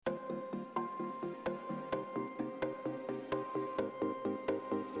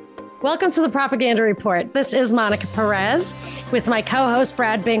Welcome to the Propaganda Report. This is Monica Perez with my co-host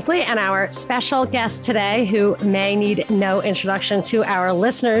Brad Binkley and our special guest today, who may need no introduction to our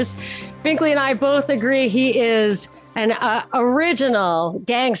listeners. Binkley and I both agree he is an original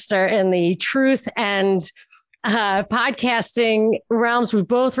gangster in the truth and podcasting realms. We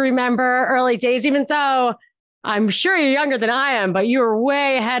both remember early days, even though I'm sure you're younger than I am, but you were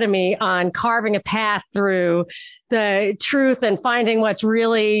way ahead of me on carving a path through the truth and finding what's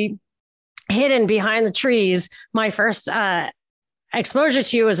really hidden behind the trees. My first exposure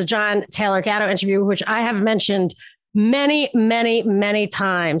to you was a John Taylor Gatto interview, which I have mentioned many, many, many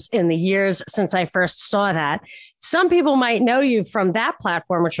times in the years since I first saw that. Some people might know you from that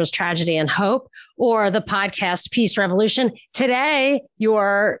platform, which was Tragedy and Hope, or the podcast Peace Revolution. Today,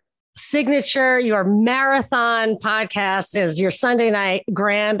 your signature, your marathon podcast is your Sunday night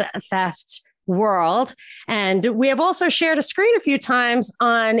Grand Theft World. And we have also shared a screen a few times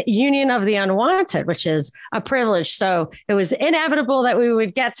on Union of the Unwanted, which is a privilege. So it was inevitable that we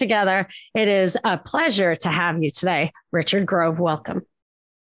would get together. It is a pleasure to have you today. Richard Grove, welcome.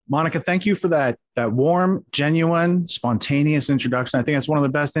 Monica, thank you for that warm, genuine, spontaneous introduction. I think that's one of the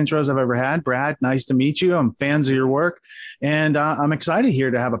best intros I've ever had. Brad, nice to meet you. I'm fans of your work. And I'm excited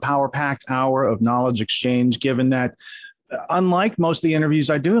here to have a power-packed hour of knowledge exchange, given that unlike most of the interviews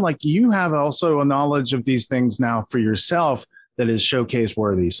I do, like you have also a knowledge of these things now for yourself that is showcase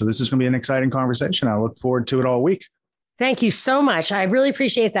worthy. So this is going to be an exciting conversation. I look forward to it all week. Thank you so much. I really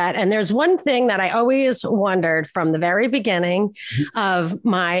appreciate that. And there's one thing that I always wondered from the very beginning of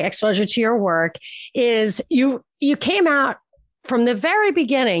my exposure to your work is you came out from the very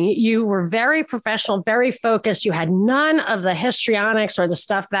beginning. You were very professional, very focused. You had none of the histrionics or the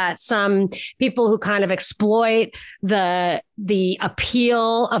stuff that some people who kind of exploit the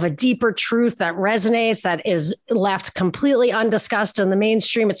appeal of a deeper truth that resonates, that is left completely undiscussed in the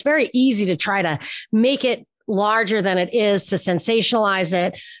mainstream. It's very easy to try to make it larger than it is, to sensationalize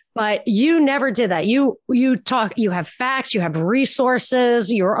it. But you never did that. You have facts, you have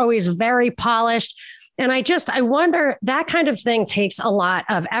resources, you're always very polished. And I wonder, that kind of thing takes a lot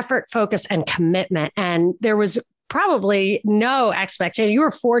of effort, focus, and commitment. And there was probably no expectation. You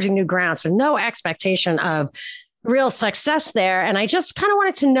were forging new ground, so no expectation of real success there. And I just kind of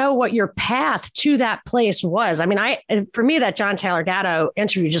wanted to know what your path to that place was. I mean, for me, that John Taylor Gatto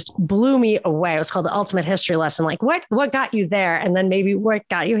interview just blew me away. It was called The Ultimate History Lesson. Like, what got you there? And then maybe what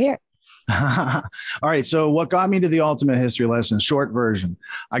got you here? All right. So what got me to the Ultimate History Lesson, short version.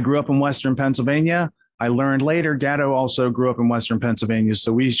 I grew up in Western Pennsylvania. I learned later Gatto also grew up in Western Pennsylvania.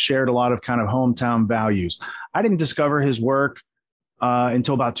 So we shared a lot of kind of hometown values. I didn't discover his work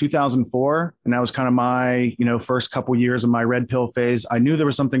until about 2004. And that was kind of my, first couple years of my red pill phase. I knew there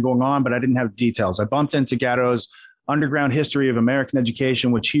was something going on, but I didn't have details. I bumped into Gatto's Underground History of American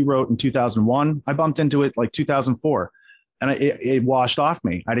Education, which he wrote in 2001. I bumped into it like 2004 and it washed off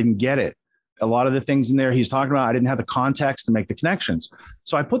me. I didn't get it. A lot of the things in there he's talking about, I didn't have the context to make the connections.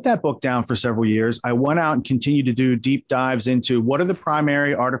 So I put that book down for several years. I went out and continued to do deep dives into what are the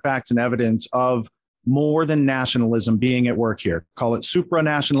primary artifacts and evidence of more than nationalism being at work here. Call it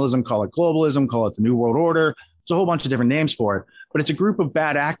supranationalism, call it globalism, call it the New World Order. There's a whole bunch of different names for it. But it's a group of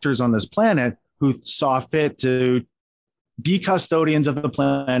bad actors on this planet who saw fit to be custodians of the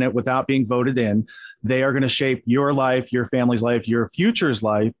planet without being voted in. They are going to shape your life, your family's life, your future's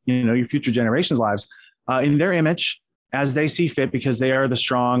life, your future generations' lives in their image as they see fit, because they are the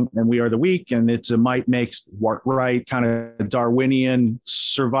strong and we are the weak. And it's a might makes right kind of Darwinian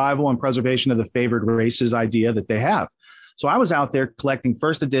survival and preservation of the favored races idea that they have. So I was out there collecting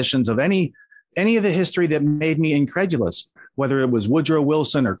first editions of any of the history that made me incredulous, whether it was Woodrow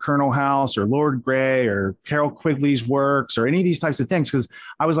Wilson or Colonel House or Lord Grey or Carroll Quigley's works or any of these types of things. Because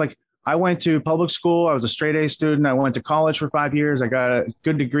I was like, I went to public school. I was a straight A student. I went to college for 5 years. I got a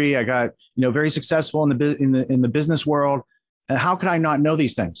good degree. I got, very successful in the business world. And how could I not know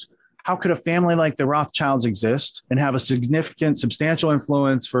these things? How could a family like the Rothschilds exist and have a significant, substantial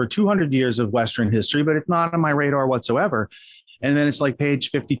influence for 200 years of Western history, but it's not on my radar whatsoever? And then it's like page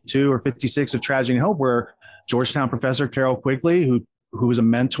 52 or 56 of Tragedy and Hope, where Georgetown professor Carroll Quigley, who was a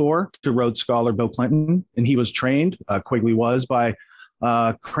mentor to Rhodes Scholar Bill Clinton, and he was trained, Quigley was, by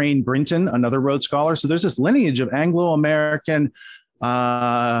Crane Brinton, another Rhodes Scholar. So there's this lineage of Anglo-American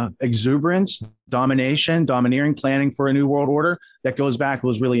exuberance, domination, domineering, planning for a new world order that goes back,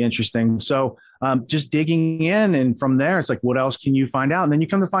 was really interesting. So just digging in, and from there, it's like, what else can you find out? And then you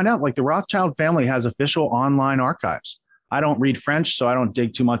come to find out, like, the Rothschild family has official online archives. I don't read French, so I don't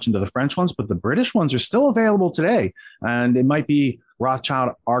dig too much into the French ones, but the British ones are still available today. And it might be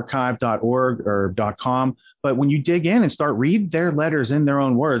rothschildarchive.org or .com. But when you dig in and start read their letters in their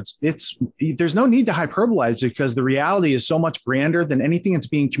own words, there's no need to hyperbolize because the reality is so much grander than anything that's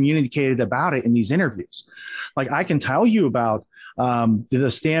being communicated about it in these interviews. Like I can tell you about the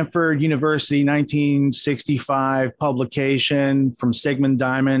Stanford University 1965 publication from Sigmund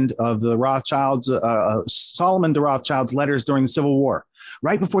Diamond of the Rothschilds, Solomon de Rothschild's letters during the Civil War,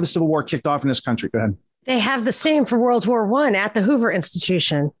 right before the Civil War kicked off in this country. Go ahead. They have the same for World War I at the Hoover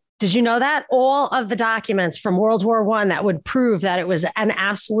Institution. Did you know that? All of the documents from World War I that would prove that it was an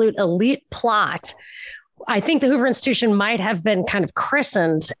absolute elite plot. I think the Hoover Institution might have been kind of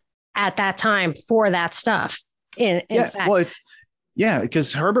christened at that time for that stuff. In fact. Well,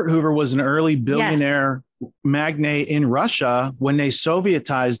 because Herbert Hoover was an early billionaire magnate in Russia when they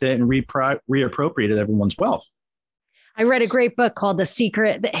Sovietized it and reappropriated everyone's wealth. I read a great book called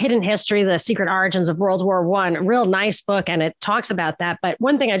The Hidden History, The Secret Origins of World War I, a real nice book. And it talks about that. But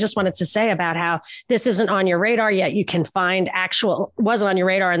one thing I just wanted to say about how this isn't on your radar yet, you can find wasn't on your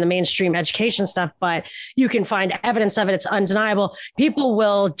radar in the mainstream education stuff, but you can find evidence of it. It's undeniable. People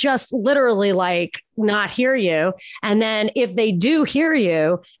will just literally not hear you. And then if they do hear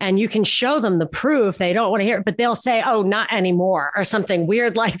you and you can show them the proof, they don't want to hear it, but they'll say, oh, not anymore, or something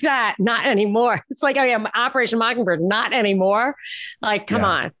weird like that. Not anymore. It's like, oh yeah, Operation Mockingbird, not anymore. Like, come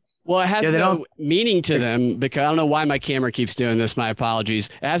on. Well, it has no meaning to them because I don't know why my camera keeps doing this. My apologies.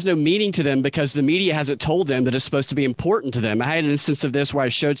 It has no meaning to them because the media hasn't told them that it's supposed to be important to them. I had an instance of this where I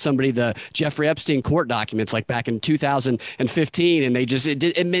showed somebody the Jeffrey Epstein court documents like back in 2015, and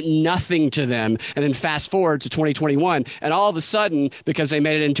it meant nothing to them. And then fast forward to 2021, and all of a sudden, because they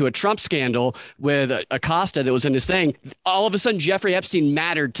made it into a Trump scandal with Acosta that was in this thing, all of a sudden Jeffrey Epstein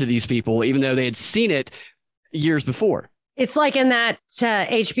mattered to these people, even though they had seen it years before. It's like in that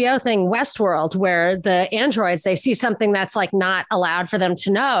HBO thing, Westworld, where the androids, they see something that's like not allowed for them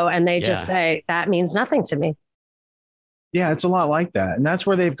to know. And they just say, that means nothing to me. Yeah, it's a lot like that. And that's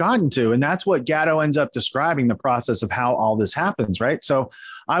where they've gotten to. And that's what Gatto ends up describing, the process of how all this happens, right? So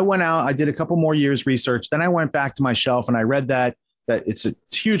I went out, I did a couple more years research. Then I went back to my shelf and I read that it's a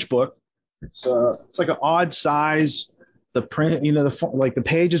huge book. It's like an odd size. The print, the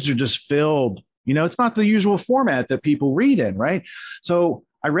pages are just filled. It's not the usual format that people read in, right? So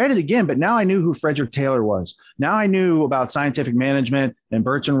I read it again, but now I knew who Frederick Taylor was. Now I knew about scientific management and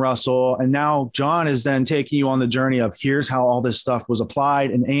Bertrand Russell. And now John is then taking you on the journey of here's how all this stuff was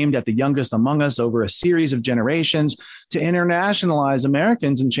applied and aimed at the youngest among us over a series of generations to internationalize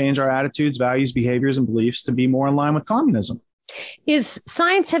Americans and change our attitudes, values, behaviors, and beliefs to be more in line with communism. Is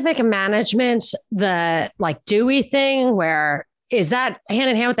scientific management the Dewey thing where is that hand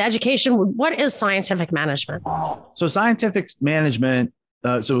in hand with education? What is scientific management? So scientific management,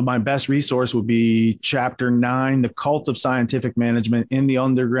 so my best resource would be Chapter 9, The Cult of Scientific Management in the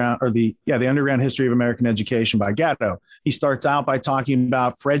Underground, or the Underground History of American Education by Gatto. He starts out by talking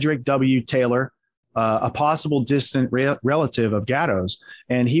about Frederick W. Taylor, a possible distant relative of Gatto's.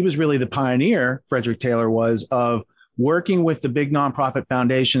 And he was really the pioneer, Frederick Taylor was, of working with the big nonprofit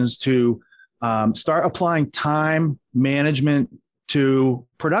foundations to start applying time management to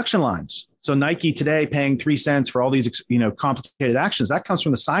production lines. So Nike today paying 3 cents for all these, complicated actions, that comes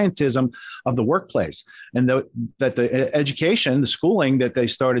from the scientism of the workplace. And that the education, the schooling that they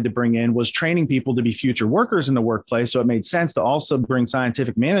started to bring in was training people to be future workers in the workplace. So it made sense to also bring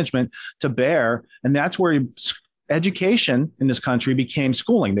scientific management to bear. And that's where education in this country became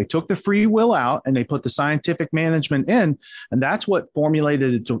schooling. They took the free will out and they put the scientific management in. And that's what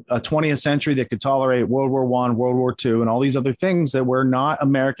formulated a 20th century that could tolerate World War I, World War II, and all these other things that were not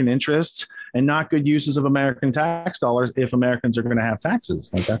American interests and not good uses of American tax dollars if Americans are going to have taxes.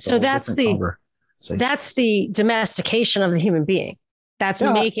 That's the domestication of the human being. That's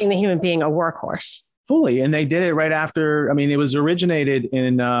making the human being a workforce. Fully. And they did it right after, it was originated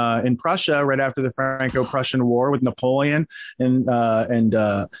in Prussia right after the Franco-Prussian War with Napoleon and at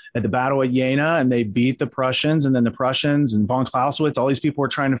the Battle of Jena, and they beat the Prussians, and then the Prussians and von Clausewitz, all these people were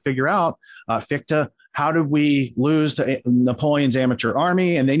trying to figure out, Fichte, how did we lose to Napoleon's amateur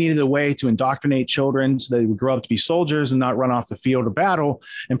army? And they needed a way to indoctrinate children so they would grow up to be soldiers and not run off the field of battle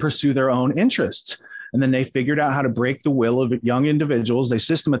and pursue their own interests. And then they figured out how to break the will of young individuals. They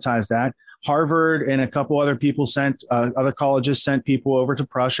systematized that. Harvard and a couple other people other colleges sent people over to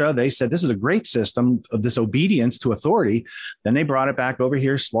Prussia. They said, this is a great system of this obedience to authority. Then they brought it back over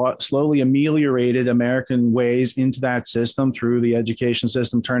here, slowly ameliorated American ways into that system through the education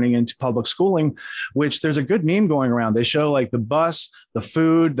system, turning into public schooling, which there's a good meme going around. They show the bus, the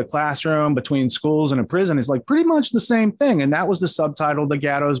food, the classroom between schools and a prison is pretty much the same thing. And that was the subtitle to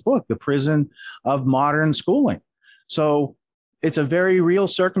Gatto's book, The Prison of Modern Schooling. So it's a very real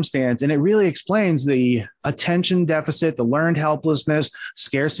circumstance, and it really explains the attention deficit, the learned helplessness,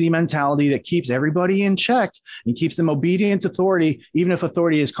 scarcity mentality that keeps everybody in check and keeps them obedient to authority, even if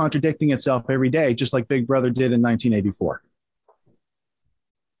authority is contradicting itself every day, just like Big Brother did in 1984.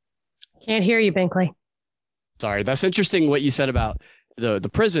 Can't hear you, Binkley. Sorry, that's interesting what you said about the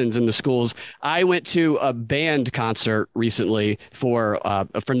prisons and the schools. I went to a band concert recently for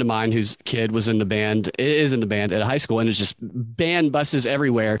a friend of mine whose kid is in the band at a high school, and it's just band buses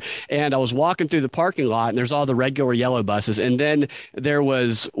everywhere. And I was walking through the parking lot, and there's all the regular yellow buses. And then there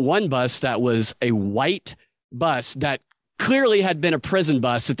was one bus that was a white bus that clearly had been a prison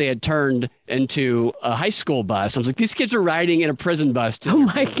bus that they had turned into a high school bus. I was like, these kids are riding in a prison bus. Oh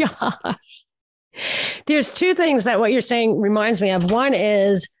my God. There's two things that what you're saying reminds me of. One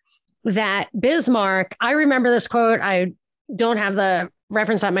is that Bismarck, I remember this quote. I don't have the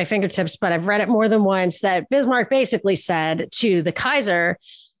reference at my fingertips, but I've read it more than once, that Bismarck basically said to the Kaiser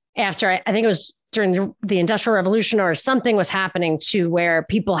after, I think it was during the Industrial Revolution or something was happening to where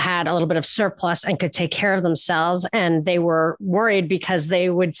people had a little bit of surplus and could take care of themselves. And they were worried because they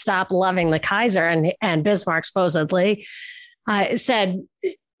would stop loving the Kaiser. And Bismarck supposedly said,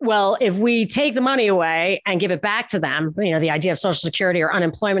 well, if we take the money away and give it back to them, the idea of Social Security or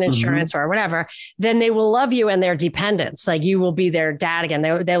unemployment insurance or whatever, then they will love you and their dependents. Like you will be their dad again.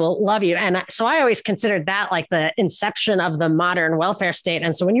 They will love you. And so I always considered that like the inception of the modern welfare state.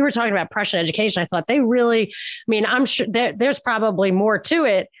 And so when you were talking about Prussian education, I thought I'm sure there's probably more to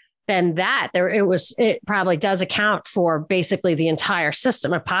it than that. It probably does account for basically the entire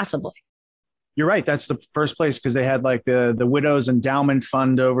system, or possibly. You're right. That's the first place, because they had like the Widows Endowment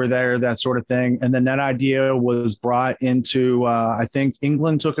Fund over there, that sort of thing. And then that idea was brought into, I think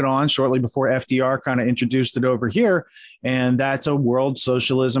England took it on shortly before FDR kind of introduced it over here. And that's a world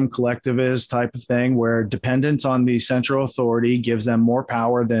socialism, collectivist type of thing where dependence on the central authority gives them more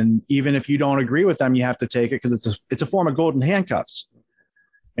power than, even if you don't agree with them, you have to take it, because it's a form of golden handcuffs.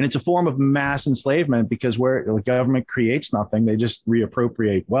 And it's a form of mass enslavement, because where the government creates nothing, they just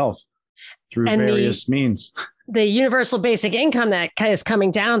reappropriate wealth through various means. The universal basic income that is coming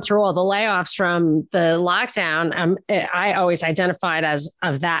down through all the layoffs from the lockdown, I always identified as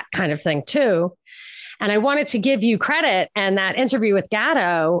of that kind of thing too. And I wanted to give you credit and that interview with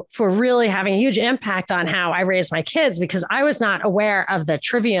Gatto for really having a huge impact on how I raised my kids, because I was not aware of the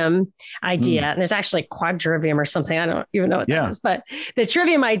trivium idea. And there's actually quadrivium or something. I don't even know what that is, but the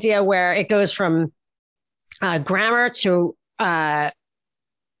trivium idea where it goes from grammar to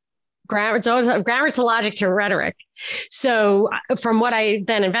logic to rhetoric. So from what I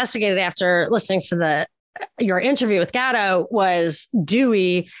then investigated after listening to your interview with Gatto, was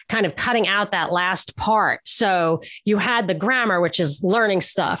Dewey kind of cutting out that last part. So you had the grammar, which is learning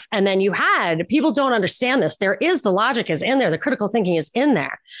stuff. And then you had, people don't understand this. The logic is in there. The critical thinking is in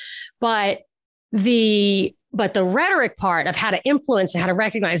there. But the rhetoric part of how to influence and how to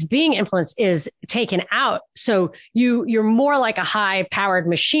recognize being influenced is taken out. So you're more like a high powered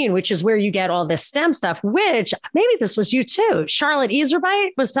machine, which is where you get all this STEM stuff, which maybe this was you too. Charlotte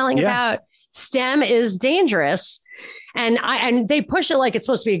Easerbite was telling about STEM is dangerous. And they push it like it's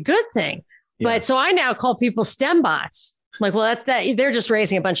supposed to be a good thing. Yeah. But so I now call people STEM bots. Like, well, they're just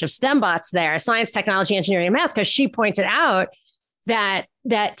raising a bunch of STEM bots there, science, technology, engineering, and math, because she pointed out that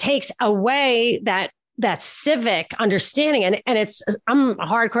takes away that civic understanding. And I'm a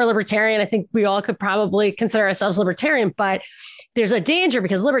hardcore libertarian. I think we all could probably consider ourselves libertarian, but there's a danger,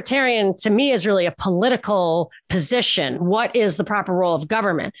 because libertarian to me is really a political position. What is the proper role of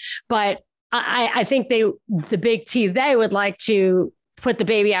government? But I think the big T, they would like to put the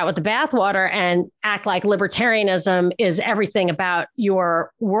baby out with the bathwater and act like libertarianism is everything about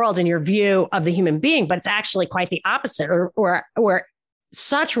your world and your view of the human being. But it's actually quite the opposite, or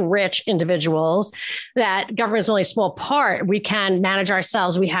such rich individuals that government is only a small part. We can manage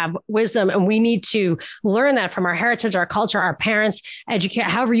ourselves. We have wisdom, and we need to learn that from our heritage, our culture, our parents, educate,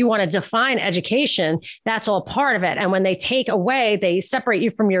 however you want to define education. That's all part of it. And when they take away, they separate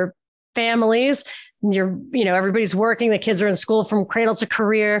you from your families. Everybody's working, the kids are in school from cradle to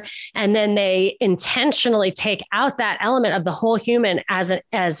career. And then they intentionally take out that element of the whole human as a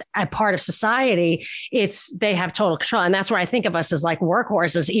part of society. They have total control. And that's where I think of us as like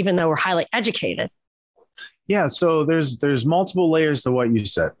workhorses, even though we're highly educated. Yeah. So there's multiple layers to what you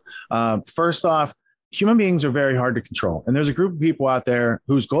said. First off, human beings are very hard to control. And there's a group of people out there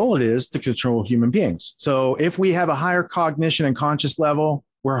whose goal it is to control human beings. So if we have a higher cognition and conscious level,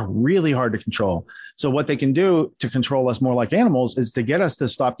 we're really hard to control. So what they can do to control us more like animals is to get us to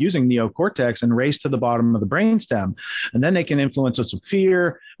stop using neocortex and race to the bottom of the brainstem. And then they can influence us with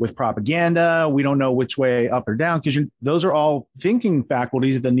fear, with propaganda. We don't know which way up or down, because those are all thinking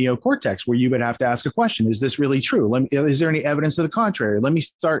faculties of the neocortex, where you would have to ask a question. Is this really true? Is there any evidence to the contrary? Let me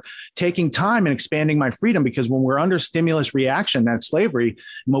start taking time and expanding my freedom, because when we're under stimulus reaction, that's slavery,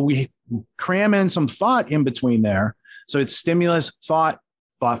 when we cram in some thought in between there. So it's stimulus, thought,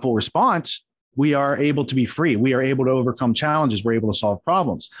 thoughtful response. We are able to be free. We are able to overcome challenges. We're able to solve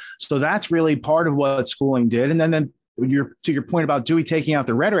problems. So that's really part of what schooling did. And then to your point about Dewey taking out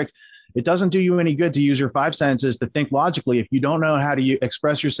the rhetoric, it doesn't do you any good to use your five senses to think logically if you don't know how to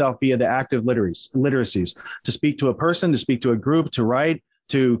express yourself via the active literacies, to speak to a person, to speak to a group, to write,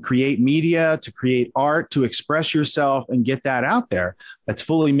 to create media, to create art, to express yourself and get that out there. That's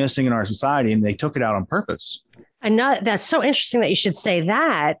fully missing in our society, and they took it out on purpose. And that's so interesting that you should say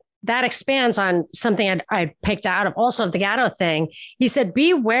that. That expands on something I picked out of also of the Gatto thing. He said,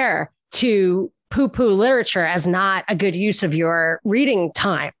 beware to poo-poo literature as not a good use of your reading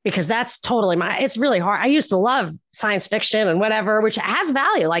time, because that's totally it's really hard. I used to love science fiction and whatever, which has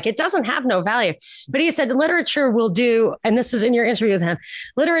value. Like, it doesn't have no value. But he said literature will do, and this is in your interview with him,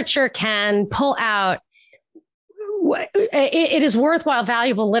 literature can pull out, it is worthwhile,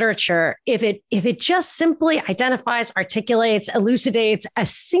 valuable literature if it just simply identifies, articulates, elucidates a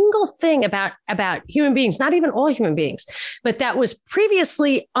single thing about human beings, not even all human beings, but that was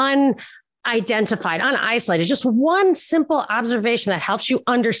previously unidentified, unisolated. Just one simple observation that helps you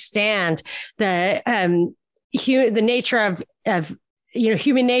understand the nature of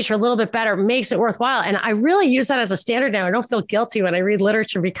human nature a little bit better, makes it worthwhile. And I really use that as a standard now. I don't feel guilty when I read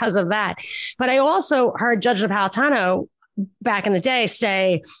literature because of that. But I also heard Judge Napolitano back in the day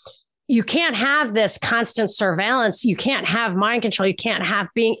say, you can't have this constant surveillance. You can't have mind control. You can't have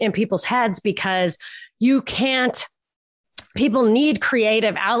being in people's heads, because people need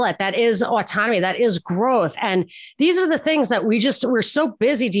creative outlet. That is autonomy. That is growth. And these are the things that we're so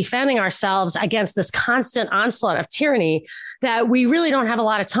busy defending ourselves against this constant onslaught of tyranny that we really don't have a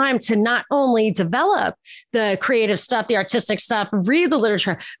lot of time to not only develop the creative stuff, the artistic stuff, read the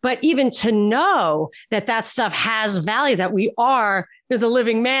literature, but even to know that stuff has value, that we are the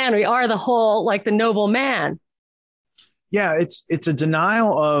living man. We are the whole, like the noble man. Yeah, it's a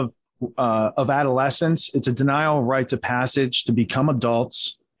denial of adolescence. It's a denial of rites of passage to become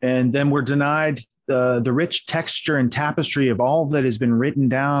adults. And then we're denied the rich texture and tapestry of all that has been written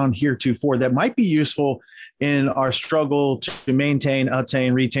down heretofore that might be useful in our struggle to maintain,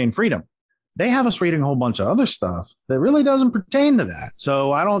 attain, retain freedom. They have us reading a whole bunch of other stuff that really doesn't pertain to that.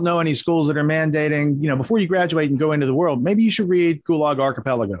 So I don't know any schools that are mandating, before you graduate and go into the world, maybe you should read Gulag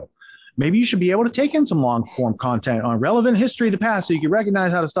Archipelago. Maybe you should be able to take in some long form content on relevant history of the past so you can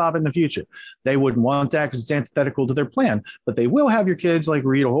recognize how to stop it in the future. They wouldn't want that because it's antithetical to their plan, but they will have your kids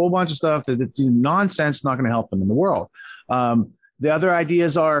read a whole bunch of stuff that nonsense, not going to help them in the world. The other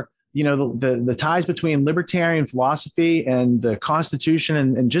ideas are, the ties between libertarian philosophy and the Constitution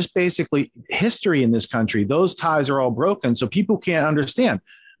and just basically history in this country. Those ties are all broken, so people can't understand.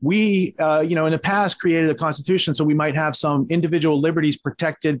 We, in the past created a constitution so we might have some individual liberties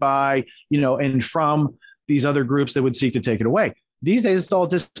protected by, and from these other groups that would seek to take it away. These days, it's all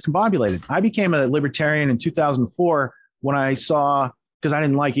discombobulated. I became a libertarian in 2004 when I saw, because I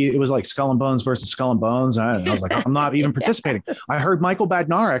didn't like it. It was like Skull and Bones versus Skull and Bones. And I was like, I'm not even participating. Yes. I heard Michael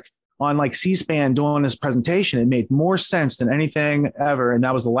Badnarik on C-SPAN doing this presentation. It made more sense than anything ever. And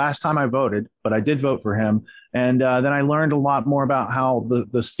that was the last time I voted, but I did vote for him. And then I learned a lot more about how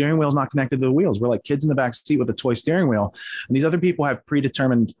the steering wheel is not connected to the wheels. We're like kids in the back seat with a toy steering wheel. And these other people have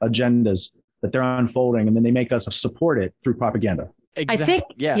predetermined agendas that they're unfolding, and then they make us support it through propaganda. Exactly. I think,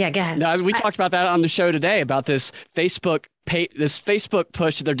 yeah, go ahead. No, we talked about that on the show today about this Facebook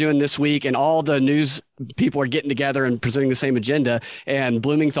push that they're doing this week, and all the news people are getting together and presenting the same agenda. And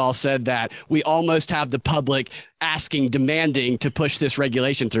Blumenthal said that we almost have the public demanding to push this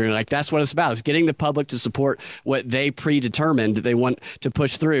regulation through. And that's what it's about, is getting the public to support what they predetermined they want to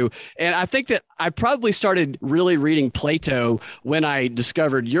push through. And I think that I probably started really reading Plato when I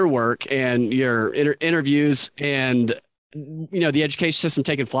discovered your work and your interviews and the education system,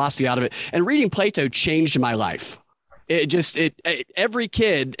 taking philosophy out of it, and reading Plato changed my life. Every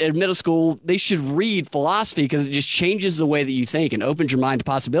kid in middle school, they should read philosophy because it just changes the way that you think and opens your mind to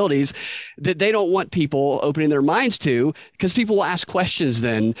possibilities that they don't want people opening their minds to, because people will ask questions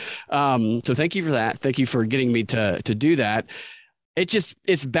then. So thank you for that. Thank you for getting me to do that.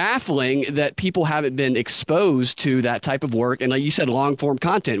 it's baffling that people haven't been exposed to that type of work. And like you said, long form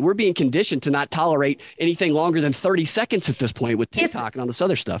content, we're being conditioned to not tolerate anything longer than 30 seconds at this point with TikTok and all this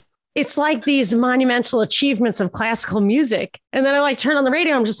other stuff. It's like these monumental achievements of classical music. And then I like turn on the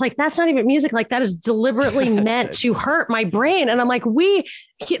radio. I'm just like, that's not even music. Like that is deliberately meant to hurt my brain. And I'm like,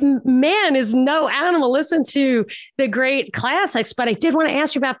 man is no animal. Listen to the great classics. But I did want to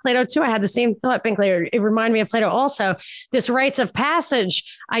ask you about Plato too. I had the same thought, Binkley. It reminded me of Plato also, this rites of passage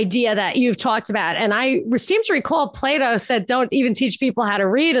idea that you've talked about. And I seem to recall Plato said, don't even teach people how to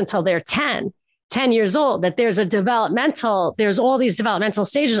read until they're 10 years old, that there's all these developmental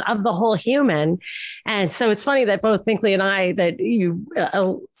stages of the whole human. And so it's funny that both Binkley and I, that you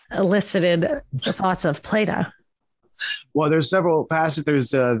elicited the thoughts of Plato. Well, there's several passages.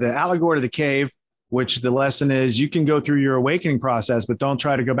 There's the allegory to the cave, which the lesson is you can go through your awakening process, but don't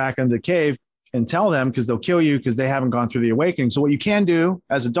try to go back into the cave and tell them because they'll kill you because they haven't gone through the awakening. So what you can do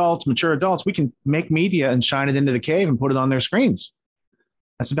as adults, mature adults, we can make media and shine it into the cave and put it on their screens.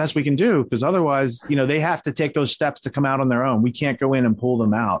 That's the best we can do because otherwise, they have to take those steps to come out on their own. We can't go in and pull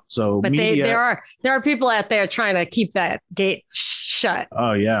them out. So, but there are people out there trying to keep that gate shut.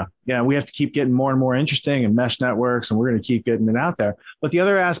 Oh yeah, we have to keep getting more and more interesting and mesh networks, and we're going to keep getting it out there. But the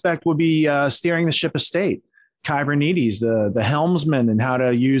other aspect would be steering the ship of state. Kybernetes, the helmsman, and how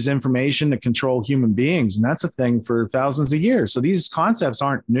to use information to control human beings, and that's a thing for thousands of years. So these concepts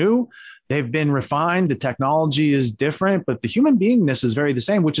aren't new. They've been refined. The technology is different, but the human beingness is very the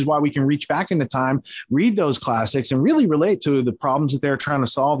same, which is why we can reach back into time, read those classics, and really relate to the problems that they're trying to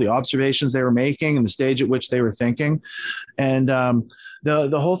solve, the observations they were making, and the stage at which they were thinking. And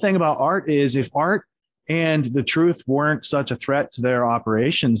the whole thing about art is if art and the truth weren't such a threat to their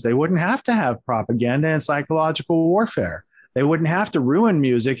operations, they wouldn't have to have propaganda and psychological warfare. They wouldn't have to ruin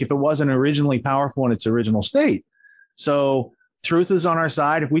music if it wasn't originally powerful in its original state. So truth is on our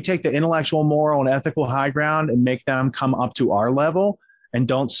side. If we take the intellectual, moral, and ethical high ground and make them come up to our level and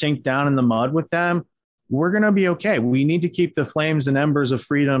don't sink down in the mud with them, we're going to be okay. We need to keep the flames and embers of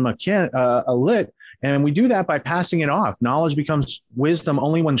freedom lit. And we do that by passing it off. Knowledge becomes wisdom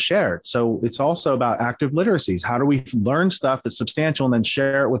only when shared. So it's also about active literacies. How do we learn stuff that's substantial and then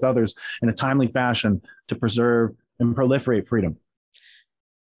share it with others in a timely fashion to preserve and proliferate freedom?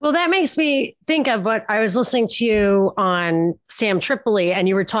 Well, that makes me think of what I was listening to you on Sam Tripoli, and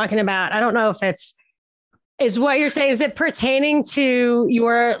you were talking about, I don't know if is what you're saying, is it pertaining to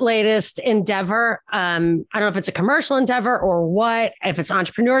your latest endeavor? I don't know if it's a commercial endeavor or what, if it's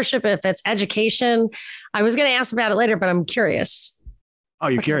entrepreneurship, if it's education. I was going to ask about it later, but I'm curious. Oh,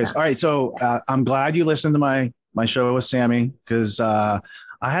 you're curious. All right. So I'm glad you listened to my show with Sammy because I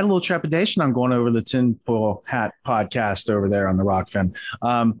had a little trepidation on going over the Tinfoil Hat podcast over there on the Rockfin.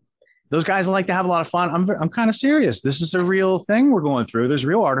 Those guys like to have a lot of fun. I'm kind of serious. This is a real thing we're going through. There's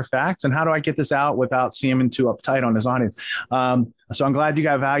real artifacts. And how do I get this out without seeming too uptight on his audience? So I'm glad you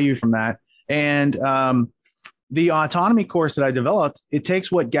got value from that. And the autonomy course that I developed, it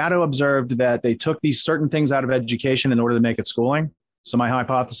takes what Gatto observed, that they took these certain things out of education in order to make it schooling. So my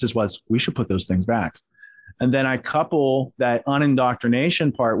hypothesis was we should put those things back. And then I couple that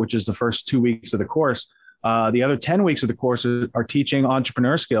unindoctrination part, which is the first 2 weeks of the course. The other 10 weeks of the course are teaching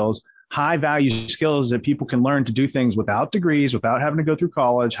entrepreneur skills, high value skills that people can learn to do things without degrees, without having to go through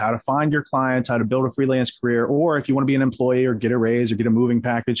college, how to find your clients, how to build a freelance career, or if you want to be an employee or get a raise or get a moving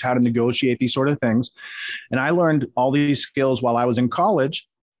package, how to negotiate these sort of things. And I learned all these skills while I was in college,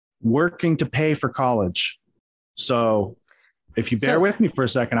 working to pay for college. So if you bear with me for a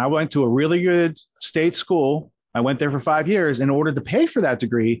second, I went to a really good state school. I went there for 5 years. In order to pay for that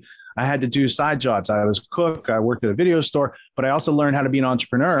degree, I had to do side jobs. I was a cook. I worked at a video store, but I also learned how to be an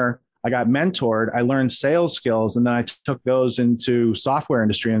entrepreneur. I got mentored. I learned sales skills, and then I took those into software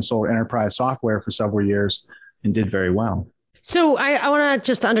industry and sold enterprise software for several years and did very well. So I want to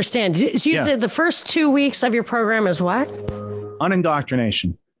just understand. So you said the first 2 weeks of your program is what?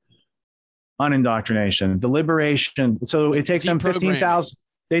 Unindoctrination, deliberation. So it takes them 15,000.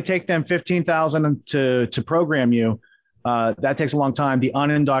 They take them 15,000 to program you. That takes a long time. The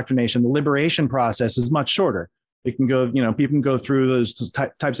unindoctrination, the liberation process is much shorter. It can go, people can go through those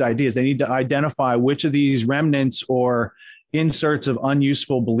types of ideas. They need to identify which of these remnants or inserts of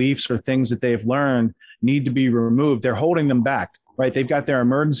unuseful beliefs or things that they've learned need to be removed. They're holding them back, right? They've got their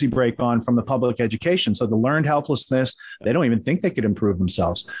emergency brake on from the public education. So the learned helplessness, they don't even think they could improve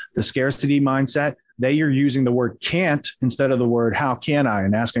themselves. The scarcity mindset, they are using the word can't instead of the word how can I,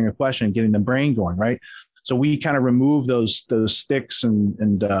 and asking a question, getting the brain going, right? So we kind of remove those sticks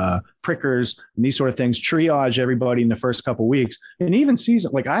and prickers and these sort of things, triage everybody in the first couple of weeks. And even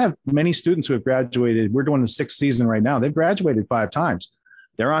season, like I have many students who have graduated. We're doing the 6th season right now. They've graduated 5 times.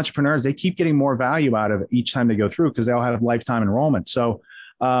 They're entrepreneurs. They keep getting more value out of it each time they go through because they all have lifetime enrollment. So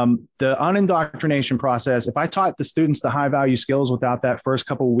the unindoctrination process, if I taught the students the high value skills without that first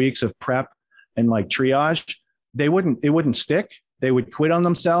couple of weeks of prep and like triage, it wouldn't stick. They would quit on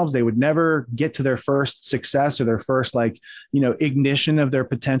themselves. They would never get to their first success or their first ignition of their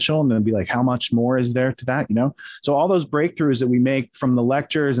potential. And then be like, how much more is there to that? So all those breakthroughs that we make from the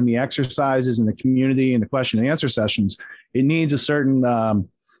lectures and the exercises and the community and the question and answer sessions, it needs a certain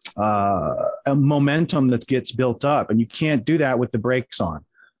a momentum that gets built up. And you can't do that with the brakes on.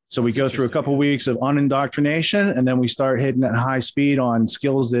 So we go through a couple of weeks of unindoctrination, and then we start hitting at high speed on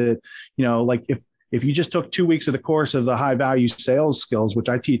skills that, like if you just took 2 weeks of the course of the high value sales skills, which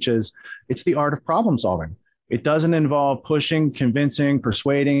I teach it's the art of problem solving. It doesn't involve pushing, convincing,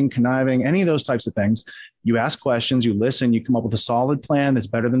 persuading, conniving, any of those types of things. You ask questions, you listen, you come up with a solid plan that's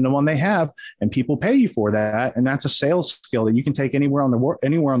better than the one they have, and people pay you for that. And that's a sales skill that you can take anywhere in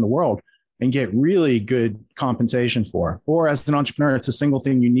the world and get really good compensation for. Or as an entrepreneur, it's a single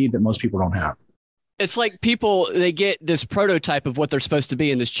thing you need that most people don't have. It's like people, they get this prototype of what they're supposed to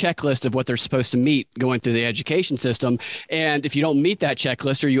be and this checklist of what they're supposed to meet going through the education system. And if you don't meet that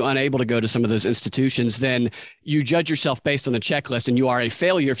checklist or you're unable to go to some of those institutions, then you judge yourself based on the checklist and you are a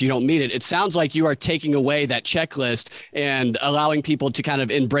failure if you don't meet it. It sounds like you are taking away that checklist and allowing people to kind of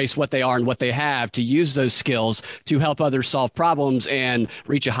embrace what they are and what they have, to use those skills to help others solve problems and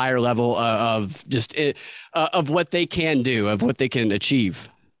reach a higher level of of what they can do, of what they can achieve.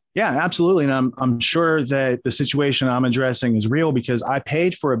 Yeah, absolutely. And I'm sure that the situation I'm addressing is real because I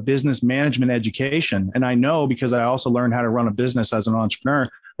paid for a business management education. And I know, because I also learned how to run a business as an entrepreneur,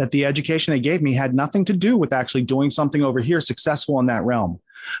 that the education they gave me had nothing to do with actually doing something over here successful in that realm.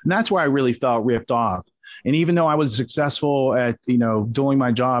 And that's where I really felt ripped off. And even though I was successful at, doing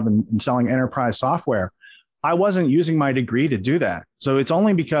my job and selling enterprise software, I wasn't using my degree to do that. So it's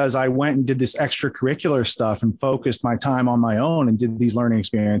only because I went and did this extracurricular stuff and focused my time on my own and did these learning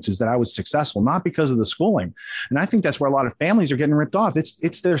experiences that I was successful, not because of the schooling. And I think that's where a lot of families are getting ripped off.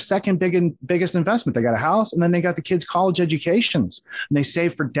 It's their second biggest investment. They got a house and then they got the kids' college educations, and they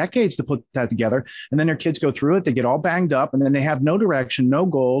save for decades to put that together. And then their kids go through it, they get all banged up, and then they have no direction, no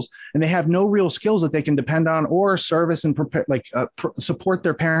goals, and they have no real skills that they can depend on or service and support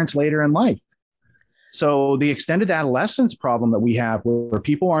their parents later in life. So the extended adolescence problem that we have, where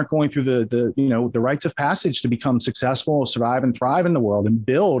people aren't going through the rites of passage to become successful, survive and thrive in the world and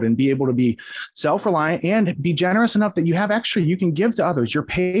build and be able to be self-reliant and be generous enough that you have extra you can give to others. You're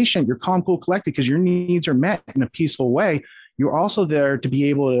patient, you're calm, cool, collected because your needs are met in a peaceful way. You're also there to be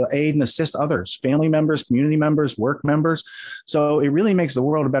able to aid and assist others, family members, community members, work members. So it really makes the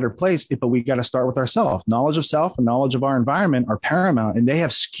world a better place, but we got to start with ourselves. Knowledge of self and knowledge of our environment are paramount, and they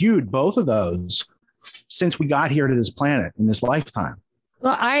have skewed both of those since we got here to this planet in this lifetime.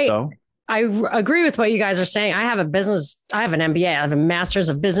 Well, I agree with what you guys are saying. I have an MBA, I have a master's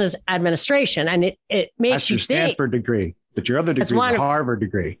of business administration, and it makes That's your Stanford degree, but your other degree is a Harvard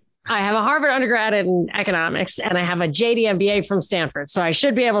degree. I have a Harvard undergrad in economics and I have a JD MBA from Stanford. So I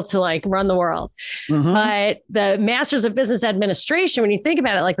should be able to run the world. Mm-hmm. But the Masters of Business Administration, when you think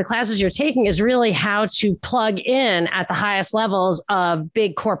about it, the classes you're taking is really how to plug in at the highest levels of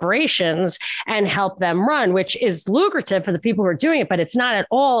big corporations and help them run, which is lucrative for the people who are doing it, but it's not at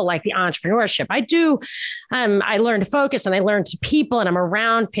all like the entrepreneurship. I learn to focus and I learn to people, and I'm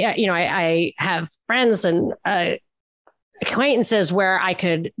around, I have friends and, acquaintances where I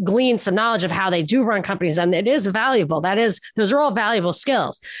could glean some knowledge of how they do run companies. And it is valuable. Those are all valuable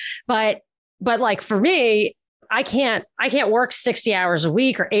skills. But for me, I can't work 60 hours a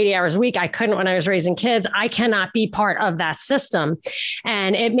week or 80 hours a week. I couldn't when I was raising kids. I cannot be part of that system.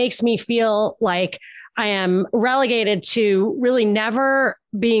 And it makes me feel like I am relegated to really never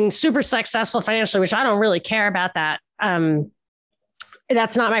being super successful financially, which I don't really care about that.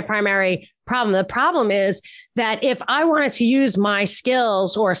 That's not my primary problem. The problem is that if I wanted to use my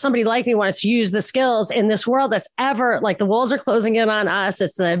skills, or somebody like me wanted to use the skills in this world that's ever the walls are closing in on us,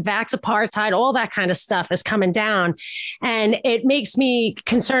 it's the vax apartheid, all that kind of stuff is coming down. And it makes me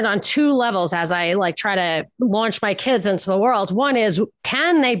concerned on two levels as I try to launch my kids into the world. One is,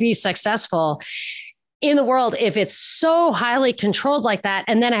 can they be successful in the world if it's so highly controlled like that?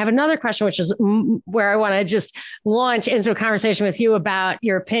 And then I have another question, which is where I want to just launch into a conversation with you about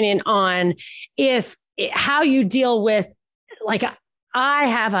your opinion on how you deal with, I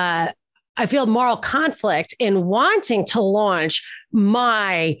have I feel moral conflict in wanting to launch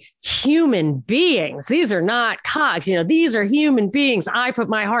my human beings. These are not cogs, these are human beings I put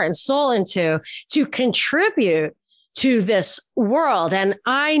my heart and soul into to contribute to this world. And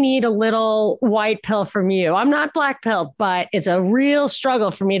I need a little white pill from you. I'm not black pilled, but it's a real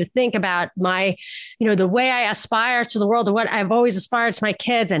struggle for me to think about my, the way I aspire to the world and what I've always aspired to my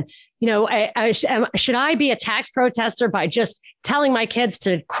kids. And, should I be a tax protester by just telling my kids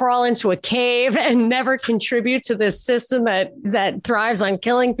to crawl into a cave and never contribute to this system that thrives on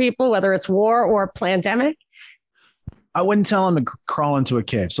killing people, whether it's war or pandemic? I wouldn't tell them to crawl into a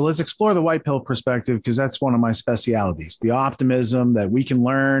cave. So let's explore the white pill perspective, because that's one of my specialities, the optimism that we can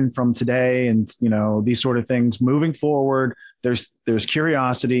learn from today and, these sort of things moving forward. There's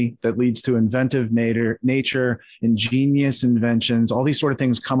curiosity that leads to inventive nature, ingenious inventions. All these sort of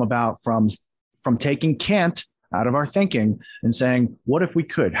things come about from taking Kant out of our thinking and saying, what if we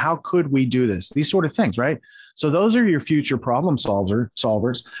could? How could we do this? These sort of things, right? So those are your future problem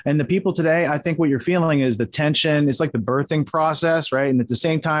solvers. And the people today, I think what you're feeling is the tension. It's like the birthing process, right? And at the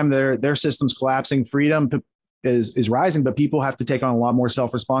same time, their system's collapsing. Freedom is rising, but people have to take on a lot more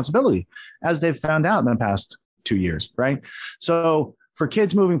self-responsibility, as they've found out in the past 2 years, right? So for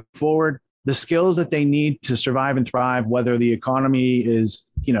kids moving forward, the skills that they need to survive and thrive, whether the economy is,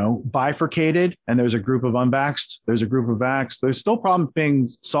 bifurcated and there's a group of unvaxxed, there's a group of vaxxed, there's still problems being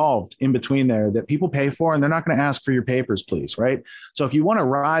solved in between there that people pay for, and they're not going to ask for your papers, please, right? So if you want to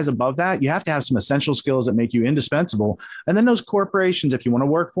rise above that, you have to have some essential skills that make you indispensable. And then those corporations, if you want to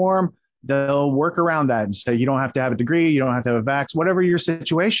work for them, they'll work around that and say, you don't have to have a degree, you don't have to have a vax, whatever your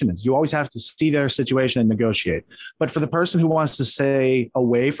situation is. You always have to see their situation and negotiate. But for the person who wants to stay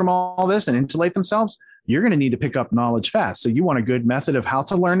away from all this and insulate themselves, you're going to need to pick up knowledge fast. So you want a good method of how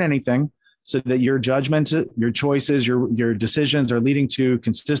to learn anything so that your judgments, your choices, your decisions are leading to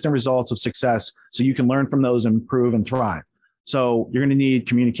consistent results of success, so you can learn from those and improve and thrive. So you're going to need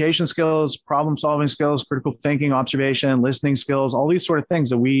communication skills, problem solving skills, critical thinking, observation, listening skills, all these sort of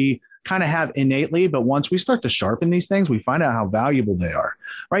things that we kind of have innately. But once we start to sharpen these things, we find out how valuable they are,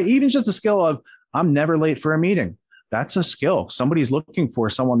 right? Even just a skill of, I'm never late for a meeting. That's a skill. Somebody's looking for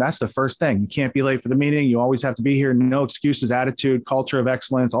someone. That's the first thing. You can't be late for the meeting. You always have to be here. No excuses, attitude, culture of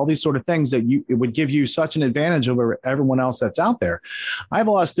excellence, all these sort of things that it would give you such an advantage over everyone else that's out there. I have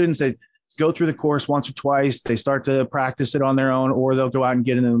a lot of students that go through the course once or twice. They start to practice it on their own, or they'll go out and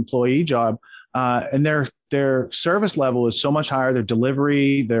get an employee job. And their service level is so much higher, their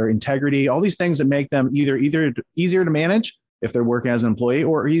delivery, their integrity, all these things that make them either easier to manage if they're working as an employee,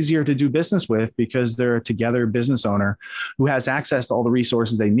 or easier to do business with because they're a together business owner who has access to all the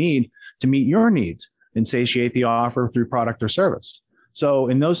resources they need to meet your needs and satiate the offer through product or service. So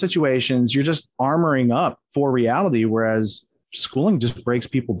in those situations, you're just armoring up for reality, whereas schooling just breaks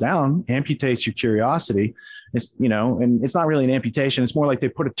people down, amputates your curiosity. It's, and it's not really an amputation. It's more like they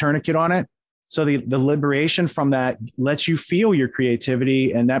put a tourniquet on it. So the liberation from that lets you feel your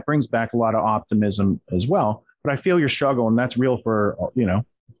creativity, and that brings back a lot of optimism as well. But I feel your struggle, and that's real for,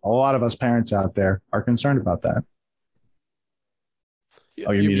 a lot of us parents out there are concerned about that.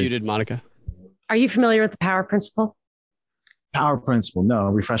 Oh, you're muted, Monica. Are you familiar with the power principle? Power principle? No,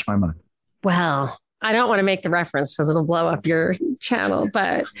 refresh my mind. Well, I don't want to make the reference because it'll blow up your channel,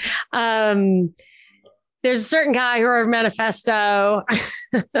 but there's a certain guy who wrote a manifesto,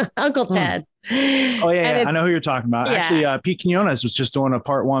 Uncle Ted. Oh, yeah. I know who you're talking about. Yeah. Actually, Pete Quinones was just doing a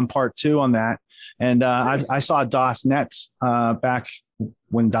part 1, part 2 on that. And nice. I saw Das Netz back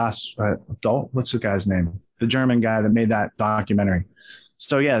when what's the guy's name? The German guy that made that documentary.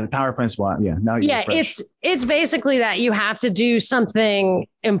 So, yeah, the power principle. Yeah. Now it's basically that you have to do something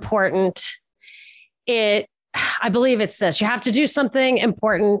important. I believe it's this. You have to do something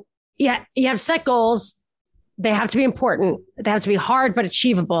important. Yeah, you have set goals. They have to be important. They have to be hard but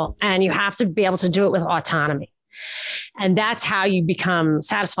achievable. And you have to be able to do it with autonomy. And that's how you become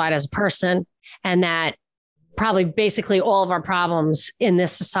satisfied as a person. And that probably basically all of our problems in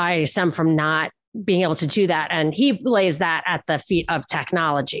this society stem from not being able to do that. And he lays that at the feet of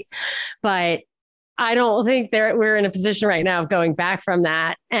technology. But I don't think we're in a position right now of going back from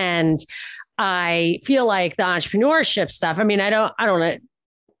that. And I feel like the entrepreneurship stuff, I mean, I don't want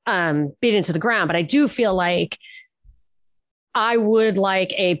to beat into the ground, but I do feel like I would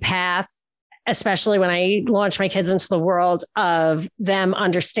like a path, especially when I launch my kids into the world, of them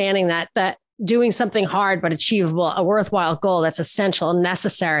understanding that doing something hard but achievable, a worthwhile goal that's essential and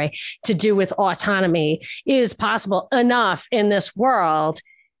necessary to do with autonomy is possible enough in this world.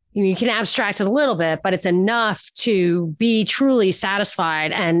 You can abstract it a little bit, but it's enough to be truly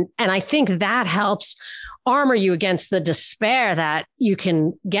satisfied. And I think that helps armor you against the despair that you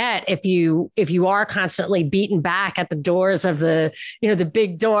can get if you are constantly beaten back at the doors of the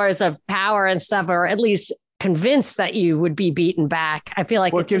big doors of power and stuff, or at least convinced that you would be beaten back. I feel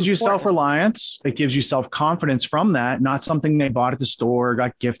like it gives you self-reliance. It gives you self-confidence from that, not something they bought at the store,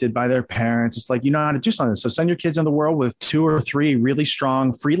 got gifted by their parents. It's like, you know how to do something. So send your kids in the world with 2 or 3 really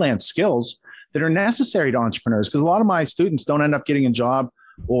strong freelance skills that are necessary to entrepreneurs. Because a lot of my students don't end up getting a job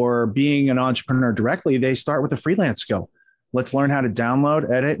or being an entrepreneur directly. They start with a freelance skill. Let's learn how to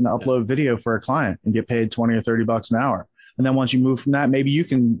download, edit, and upload video for a client and get paid 20 or 30 bucks an hour. And then once you move from that, maybe you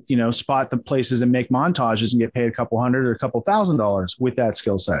can, spot the places and make montages and get paid a couple $100 or a couple $1,000 with that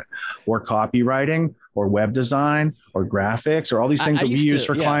skill set, or copywriting, or web design, or graphics, or all these things that we use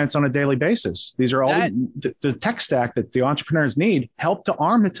for clients on a daily basis. These are all the tech stack that the entrepreneurs need, help to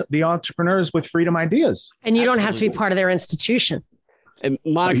arm the entrepreneurs with freedom ideas. And you don't have to be part of their institution. And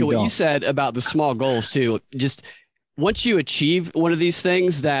Monica, what you said about the small goals too, just once you achieve one of these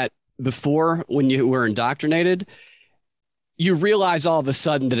things that before, when you were indoctrinated, you realize all of a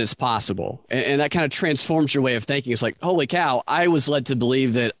sudden that it's possible. And that kind of transforms your way of thinking. It's like, holy cow, I was led to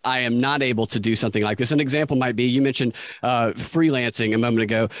believe that I am not able to do something like this. An example might be, you mentioned freelancing a moment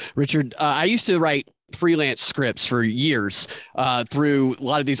ago. Richard, I used to write freelance scripts for years through a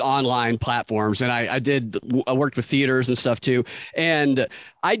lot of these online platforms. And I worked with theaters and stuff too. And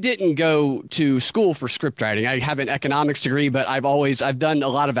I didn't go to school for script writing. I have an economics degree, but I've done a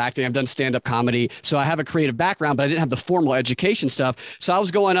lot of acting. I've done stand-up comedy. So I have a creative background, but I didn't have the formal education stuff. So I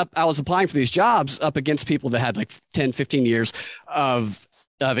was applying for these jobs up against people that had like 10, 15 years of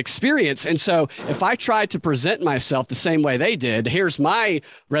experience. And so if I tried to present myself the same way they did, here's my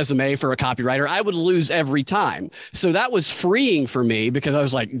resume for a copywriter, I would lose every time. So that was freeing for me, because I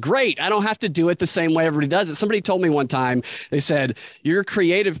was like, great, I don't have to do it the same way everybody does it. Somebody told me one time, they said, you're a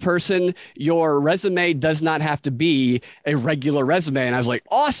creative person, your resume does not have to be a regular resume. And I was like,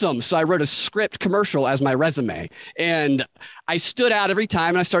 awesome. So I wrote a script commercial as my resume. And I stood out every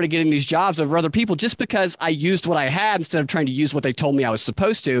time, and I started getting these jobs over other people just because I used what I had instead of trying to use what they told me I was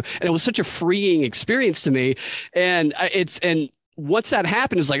supposed to. And it was such a freeing experience to me. And once that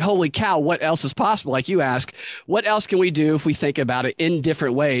happened, it's like, holy cow, what else is possible? Like you ask, what else can we do if we think about it in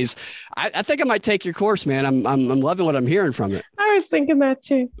different ways? I think I might take your course, man. I'm loving what I'm hearing from it. I was thinking that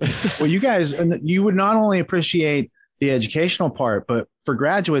too. Well, you guys, and you would not only appreciate the educational part, but for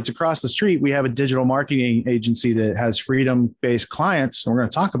graduates across the street, we have a digital marketing agency that has freedom-based clients. And we're going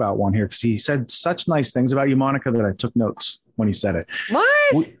to talk about one here because he said such nice things about you, Monica, that I took notes when he said it.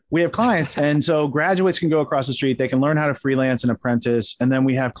 What? We have clients. And so graduates can go across the street. They can learn how to freelance and apprentice. And then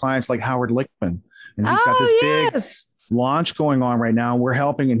we have clients like Howard Lichtman. And he's got this big launch going on right now. We're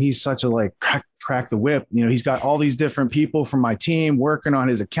helping, and he's such a crack the whip. He's got all these different people from my team working on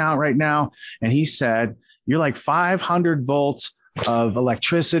his account right now. And he said, you're like 500 volts of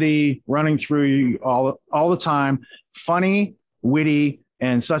electricity running through you all the time. Funny, witty,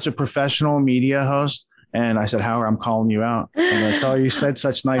 and such a professional media host. And I said, Howard, I'm calling you out. And that's all you said,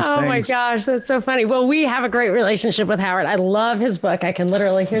 such nice things. Oh my gosh, that's so funny. Well, we have a great relationship with Howard. I love his book. I can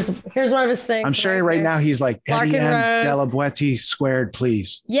literally, here's one of his things. I'm sure right now he's like, Eddie M. Delabueti squared,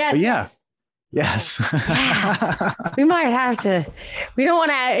 please. Yes. But yeah. Yes. Yeah. We might have to. We don't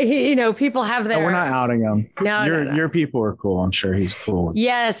want to, people have their. No, we're not outing him. No, your people are cool. I'm sure he's cool.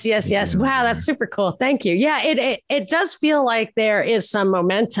 Yes. Wow, that's super cool. Thank you. Yeah, it does feel like there is some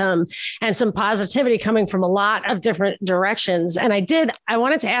momentum and some positivity coming from a lot of different directions. And I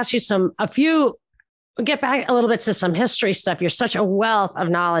wanted to ask you we'll get back a little bit to some history stuff. You're such a wealth of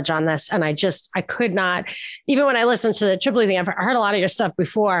knowledge on this. And I could not, even when I listened to the Tripoli thing, I've heard a lot of your stuff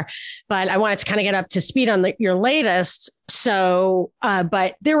before, but I wanted to kind of get up to speed on your latest. So,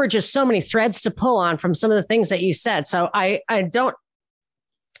 but there were just so many threads to pull on from some of the things that you said. So I don't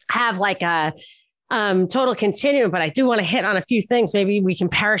have like a total continuum, but I do want to hit on a few things. Maybe we can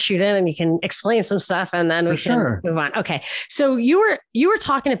parachute in and you can explain some stuff and then we can move on. Okay. So you were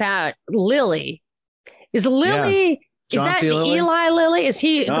talking about Lilly. Is Lilly, is that Eli Lilly? Is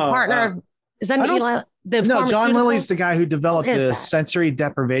he the partner of, is that Eli? No, John Lilly's the guy who developed the sensory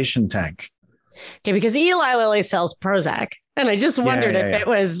deprivation tank. Okay, because Eli Lilly sells Prozac. And I just wondered if it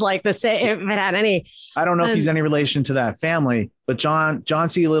was like the same, if it had any. I don't know if he's any relation to that family, but John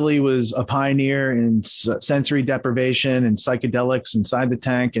C. Lilly was a pioneer in sensory deprivation and psychedelics inside the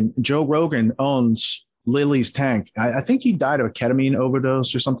tank. And Joe Rogan owns Lilly's tank. I think he died of a ketamine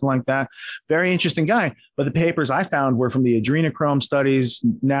overdose or something like that. Very interesting guy. But the papers I found were from the adrenochrome studies,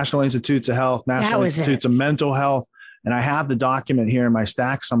 National Institutes of Health, National Institutes of Mental Health. And I have the document here in my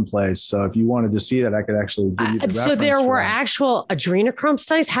stack someplace. So if you wanted to see that, I could actually give you the So there reference were for that. actual adrenochrome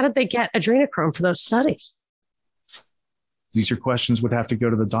studies. How did they get adrenochrome for those studies? These are questions would have to go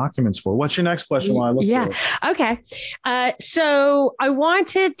to the documents for. What's your next question while I look for it? Okay. So I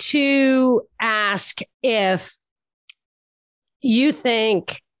wanted to ask if you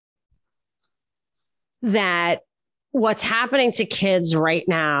think that what's happening to kids right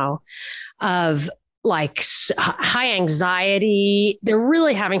now of like high anxiety, they're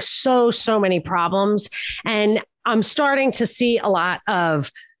really having so many problems. And I'm starting to see a lot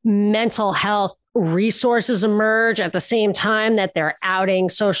of mental health resources emerge at the same time that they're outing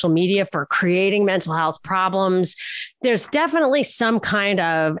social media for creating mental health problems. There's definitely some kind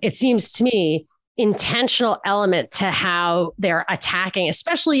of, it seems to me, intentional element to how they're attacking,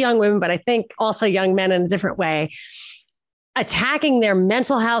 especially young women, but I think also young men in a different way, attacking their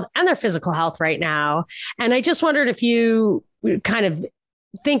mental health and their physical health right now. And I just wondered if you kind of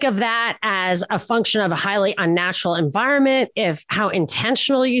think of that as a function of a highly unnatural environment, if how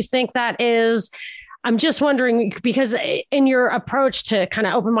intentional you think that is. I'm just wondering, because in your approach to kind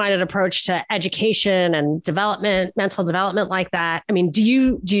of open-minded approach to education and development, mental development like that, I mean, do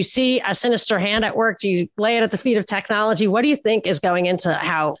you see a sinister hand at work? Do you lay it at the feet of technology? What do you think is going into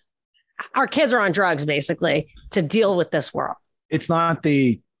how our kids are on drugs, basically, to deal with this world? It's not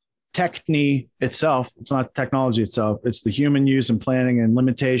the techne itself. It's not the technology itself. It's the human use and planning and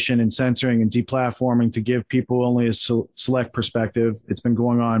limitation and censoring and deplatforming to give people only a select perspective. It's been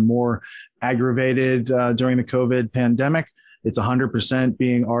going on more aggravated during the COVID pandemic. It's 100%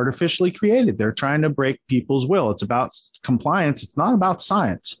 being artificially created. They're trying to break people's will. It's about compliance. It's not about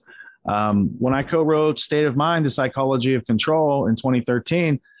science. When I co-wrote State of Mind, The Psychology of Control in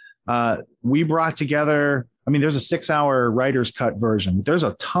 2013, we brought together, there's a 6-hour writer's cut version. There's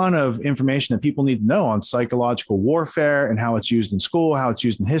a ton of information that people need to know on psychological warfare and how it's used in school, how it's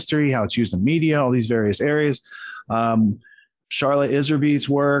used in history, how it's used in media, all these various areas. Charlotte Iserbyt's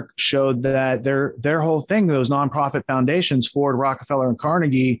work showed that their whole thing, those nonprofit foundations, Ford, Rockefeller, and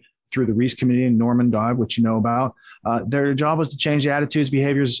Carnegie, through the Reese Committee and Norman Dodd, which you know about, their job was to change the attitudes,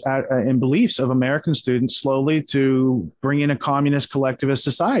 behaviors, and beliefs of American students slowly to bring in a communist collectivist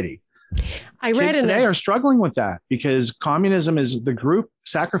society. Kids today are struggling with that because communism is the group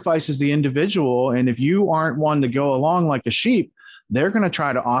sacrifices the individual. And if you aren't one to go along like a sheep, they're going to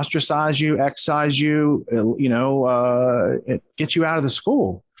try to ostracize you, excise you, get you out of the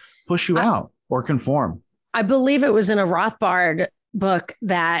school, push you out, or conform. I believe it was in a Rothbard book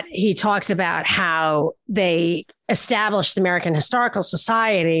that he talked about how they established the American Historical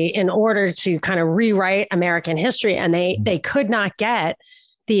Society in order to kind of rewrite American history. And they could not get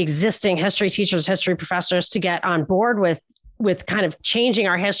the existing history teachers, history professors to get on board with kind of changing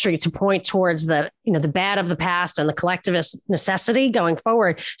our history to point towards the bad of the past and the collectivist necessity going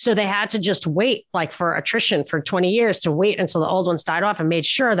forward. So they had to just wait, like for attrition for 20 years, to wait until the old ones died off and made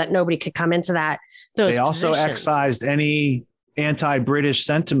sure that nobody could come into those. They also positions. Excised any anti-British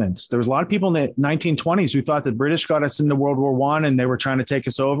sentiments. There was a lot of people in the 1920s who thought that British got us into World War I and they were trying to take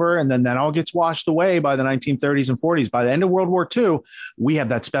us over. And then that all gets washed away by the 1930s and 40s. By the end of World War II, we have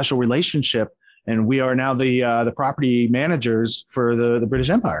that special relationship. And we are now the property managers for the British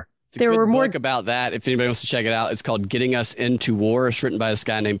Empire. There were more about that. If anybody wants to check it out, it's called Getting Us Into War. It's written by this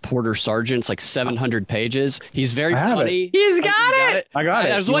guy named Porter Sargent. It's like 700 pages. He's very funny. He's got it. I got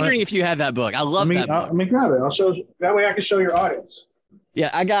it. I was wondering if you had that book. I love that book. Let me grab it. I'll show. That way I can show your audience. Yeah,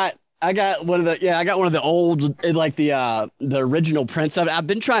 I got one of the old, like the original prints of it. I've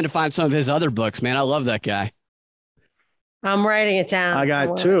been trying to find some of his other books, man. I love that guy. I'm writing it down. I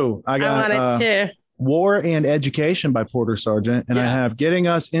got two. I want it too. War and Education by Porter Sargent. And I have Getting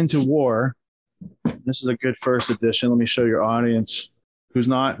Us Into War. This is a good first edition. Let me show your audience who's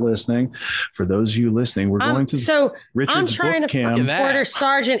not listening. For those of you listening, we're going to Richard's book cam. Porter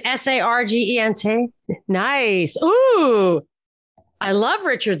Sargent, Sargent. Nice. Ooh, I love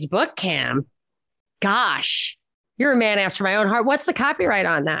Richard's book cam. Gosh, you're a man after my own heart. What's the copyright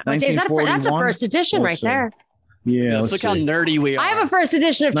on that? That's a first edition right there. Yeah. Let's look how nerdy we are. I have a first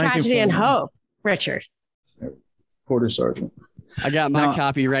edition of Tragedy and Hope. Richard. Porter Sargent. I got my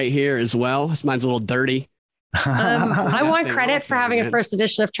copy right here as well. Mine's a little dirty. I want credit for having a first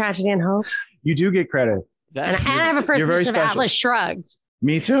edition of Tragedy and Hope. You do get credit. And I have a first edition of Atlas Shrugged.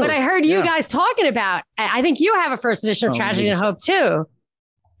 Me too. But I heard you guys talking about, I think you have a first edition of Tragedy and Hope too.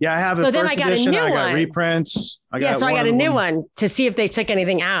 Yeah, I have a first edition. I got reprints. I got a new one to see if they took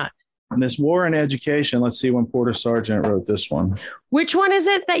anything out. And this War and Education, let's see when Porter Sargent wrote this one. Which one is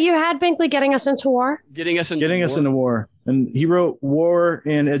it that you had, Binkley, Getting Us Into War? Getting Us Into War. And he wrote War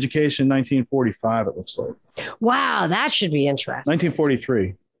and Education 1945, it looks like. Wow, that should be interesting.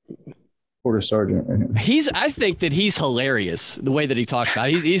 1943. Quarter sergeant. Right. I think that he's hilarious the way that he talks about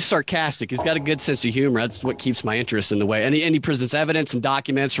it. He's sarcastic. He's got a good sense of humor. That's what keeps my interest in the way. And he presents evidence and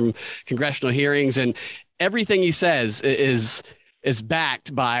documents from congressional hearings, and everything he says is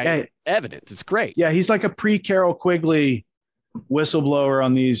backed by evidence. It's great. Yeah, he's like a pre-Carol Quigley whistleblower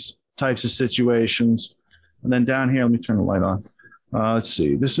on these types of situations. And then down here, let me turn the light on. Let's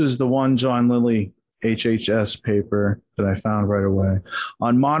see. This is the one John Lilly HHS paper that I found right away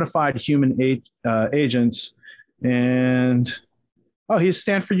on modified human agents. And, he's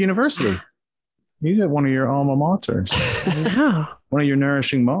Stanford University. He's at one of your alma maters. One of your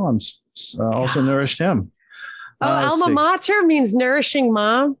nourishing moms also nourished him. Alma mater means nourishing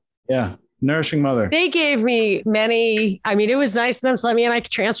mom? Yeah. Nourishing mother. They gave me many. I mean, it was nice of them to let me in. I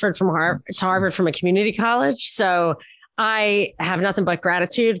transferred from Harvard from a community college. So I have nothing but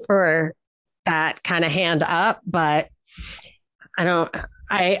gratitude for that kind of hand up. But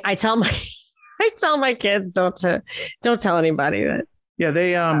I tell my kids, don't tell anybody that. Yeah,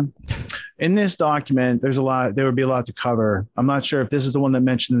 they in this document, there would be a lot to cover. I'm not sure if this is the one that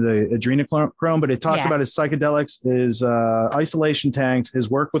mentioned the adrenochrome, but it talks about his psychedelics, his isolation tanks, his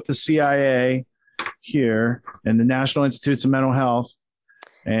work with the CIA here and the National Institutes of Mental Health.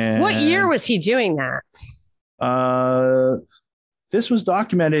 And what year was he doing that? This was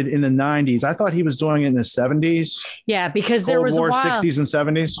documented in the 90s. I thought he was doing it in the 70s. Yeah, because there was Cold War, a while. 60s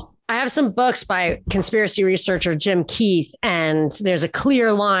and 70s. I have some books by conspiracy researcher Jim Keith, and there's a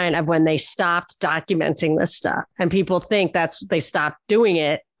clear line of when they stopped documenting this stuff. And people think they stopped doing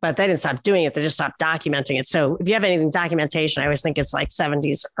it, but they didn't stop doing it. They just stopped documenting it. So if you have anything documentation, I always think it's like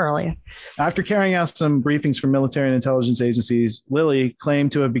 70s earlier. After carrying out some briefings from military and intelligence agencies, Lilly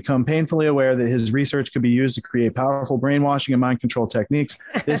claimed to have become painfully aware that his research could be used to create powerful brainwashing and mind control techniques.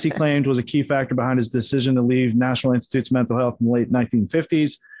 This, he claimed, was a key factor behind his decision to leave National Institutes of Mental Health in the late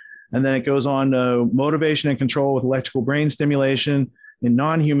 1950s. And then it goes on to motivation and control with electrical brain stimulation in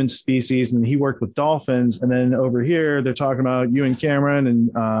non-human species. And he worked with dolphins. And then over here, they're talking about Ewan Cameron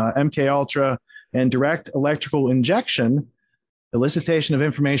and MK Ultra and direct electrical injection, elicitation of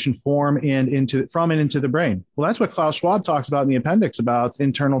information from and into the brain. Well, that's what Klaus Schwab talks about in the appendix about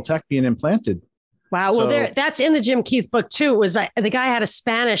internal tech being implanted. Wow. Well, that's in the Jim Keith book too. It was the guy had a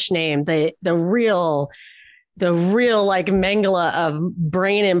Spanish name, the real like Mengele of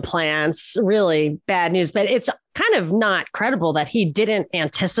brain implants. Really bad news, but it's kind of not credible that he didn't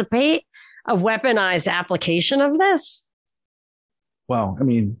anticipate a weaponized application of this. Well, I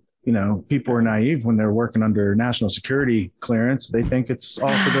mean, people are naive when they're working under national security clearance. They think it's all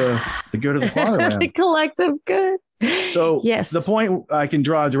for the good of the fatherland. The collective good. So yes, the point I can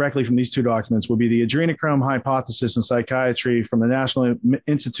draw directly from these two documents will be the adrenochrome hypothesis in psychiatry from the National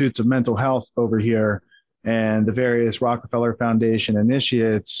Institutes of Mental Health over here, and the various Rockefeller Foundation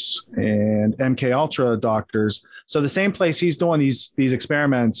initiates and MK Ultra doctors. So the same place he's doing these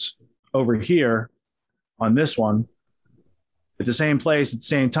experiments over here on this one, at the same place at the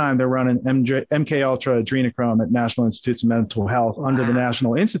same time, they're running MK Ultra adrenochrome at National Institutes of Mental Health under the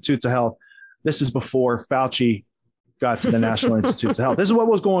National Institutes of Health. This is before Fauci got to the National Institutes of Health. This is what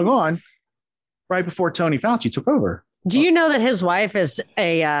was going on right before Tony Fauci took over. Do you know that his wife is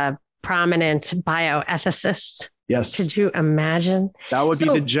a prominent bioethicist? Yes. Could you imagine? That would be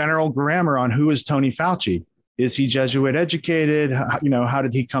the general grammar on who is Tony Fauci. Is he Jesuit educated? How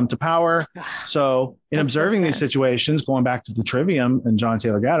did he come to power? So in observing these situations, going back to the Trivium and John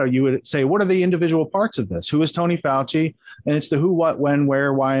Taylor Gatto, you would say, what are the individual parts of this? Who is Tony Fauci? And it's the who, what, when,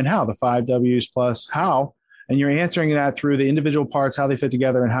 where, why, and how, the 5 W's plus how. And you're answering that through the individual parts, how they fit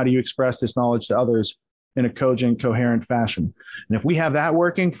together, and how do you express this knowledge to others in a cogent, coherent fashion. And if we have that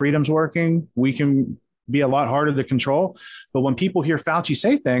working, freedom's working, we can be a lot harder to control. But when people hear Fauci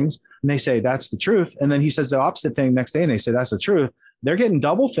say things and they say that's the truth, and then he says the opposite thing next day and they say that's the truth, they're getting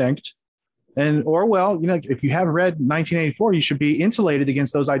double thinked. And, if you haven't read 1984, you should be insulated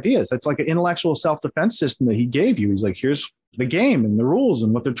against those ideas. That's like an intellectual self-defense system that he gave you. He's like, here's the game and the rules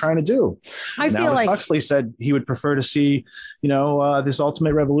and what they're trying to do. I feel like Huxley said he would prefer to see, this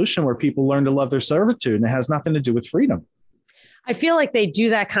ultimate revolution where people learn to love their servitude, and it has nothing to do with freedom. I feel like they do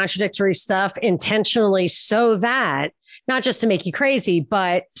that contradictory stuff intentionally so that not just to make you crazy,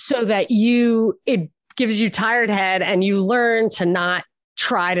 but so that it gives you tired head and you learn to not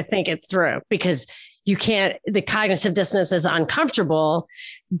try to think it through, because you can't, the cognitive dissonance is uncomfortable,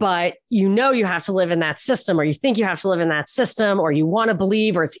 but you have to live in that system, or you think you have to live in that system, or you want to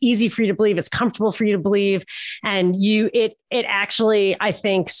believe, or it's easy for you to believe, it's comfortable for you to believe. And it actually, I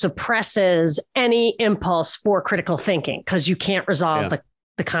think, suppresses any impulse for critical thinking because you can't resolve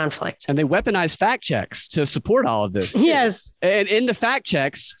the conflict. And they weaponize fact checks to support all of this. Yes. And in the fact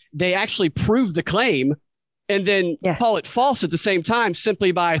checks, they actually prove the claim and then call it false at the same time,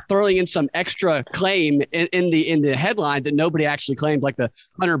 simply by throwing in some extra claim in the headline that nobody actually claimed, like the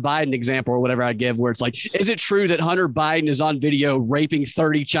Hunter Biden example or whatever I give, where it's like, is it true that Hunter Biden is on video raping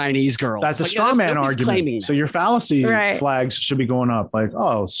 30 Chinese girls? That's a straw man argument. So your fallacy flags should be going up like,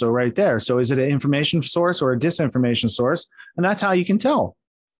 oh, so right there. So is it an information source or a disinformation source? And that's how you can tell.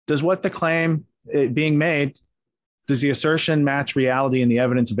 Does what the claim being made, does the assertion match reality and the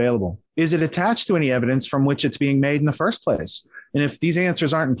evidence available? Is it attached to any evidence from which it's being made in the first place? And if these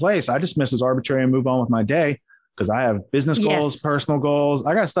answers aren't in place, I dismiss as arbitrary and move on with my day because I have business goals, personal goals.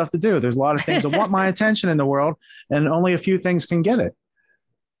 I got stuff to do. There's a lot of things that want my attention in the world, and only a few things can get it.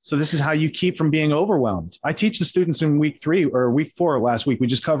 So this is how you keep from being overwhelmed. I teach the students in week 3 or week 4 last week. We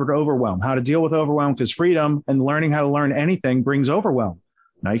just covered overwhelm, how to deal with overwhelm, because freedom and learning how to learn anything brings overwhelm.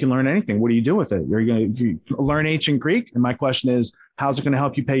 Now you can learn anything. What do you do with it? You're going to learn ancient Greek. And my question is, how's it going to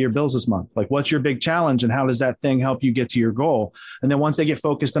help you pay your bills this month? Like, what's your big challenge and how does that thing help you get to your goal? And then once they get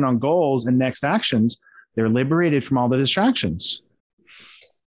focused in on goals and next actions, they're liberated from all the distractions.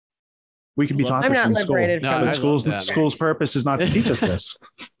 We could be taught this in school. But school's purpose is not to teach us this.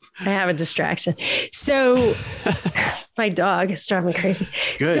 I have a distraction. So my dog is driving me crazy.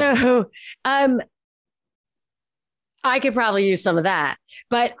 Good. So, I could probably use some of that.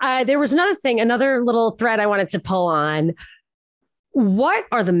 But there was another little thread I wanted to pull on. What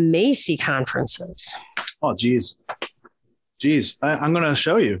are the Macy conferences? Oh, geez. I'm going to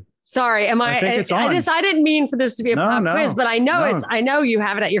show you. Sorry. I think it's on. I didn't mean for this to be a pop quiz, but I know you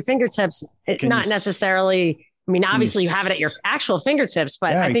have it at your fingertips. Not necessarily. I mean, obviously you have it at your actual fingertips,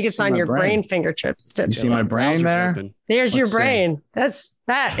 but I think it's on your brain fingertips. You see my brain there? There's your brain.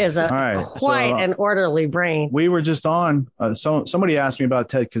 That is quite an orderly brain. We were just on. Somebody asked me about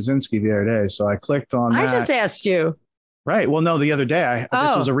Ted Kaczynski the other day, so I clicked on that. I just asked you. Right. Well, no, the other day.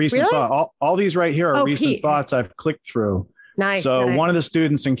 This was a recent thought. All these right here are recent thoughts I've clicked through. Nice. So one of the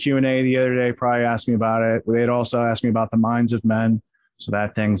students in Q&A the other day probably asked me about it. They'd also asked me about the minds of men. So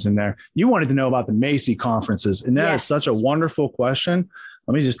that thing's in there. You wanted to know about the Macy conferences, and that is such a wonderful question.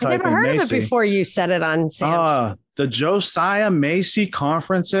 Let me just type in Macy. I've never heard of it before you said it on Sam. The Josiah Macy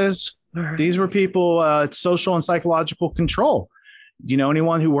conferences. These were people, social and psychological control. Do you know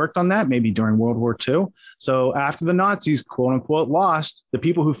anyone who worked on that? Maybe during World War II. So after the Nazis, quote unquote, lost, the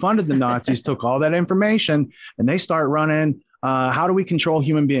people who funded the Nazis took all that information and they start running. How do we control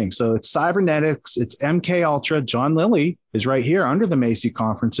human beings? So it's cybernetics, it's MK Ultra. John Lilly is right here under the Macy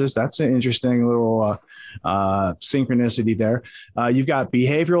conferences. That's an interesting little synchronicity there. You've got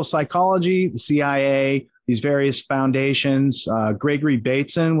behavioral psychology, the CIA, these various foundations. Gregory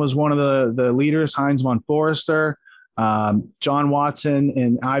Bateson was one of the leaders, Heinz von Forster. John Watson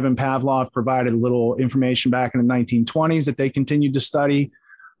and Ivan Pavlov provided a little information back in the 1920s that they continued to study.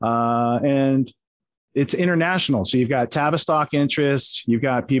 And it's international. So you've got Tavistock interests. You've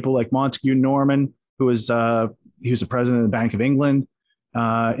got people like Montague Norman, he was the president of the Bank of England,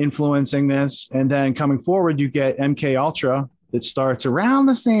 influencing this. And then coming forward, you get MK Ultra that starts around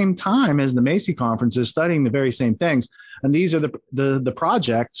the same time as the Macy conferences, studying the very same things. And these are the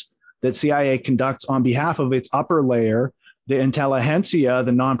projects that CIA conducts on behalf of its upper layer, the intelligentsia,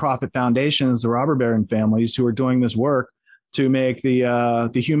 the nonprofit foundations, the robber baron families who are doing this work to make the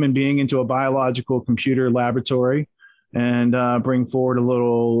human being into a biological computer laboratory and bring forward a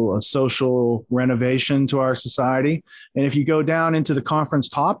little social renovation to our society. And if you go down into the conference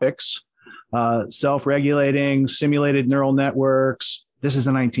topics, self-regulating, simulated neural networks, this is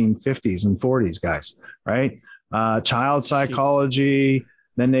the 1950s and 40s, guys, right? Child psychology.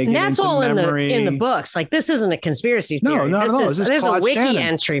 Then they get that's into all memory. in the books. Like, this isn't a conspiracy theory. No. There's a wiki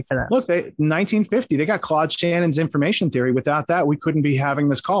entry for this. Look, 1950, they got Claude Shannon's information theory. Without that, we couldn't be having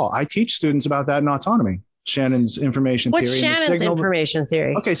this call. I teach students about that in autonomy. Shannon's information theory. What's Shannon's information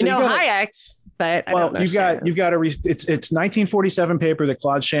theory? Okay, so Hayek's, but you've got it's 1947 paper that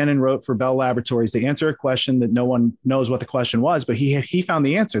Claude Shannon wrote for Bell Laboratories to answer a question that no one knows what the question was, but he found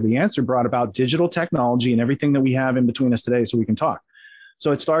the answer. The answer brought about digital technology and everything that we have in between us today, so we can talk.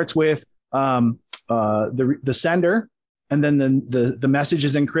 So it starts with the sender, and then the message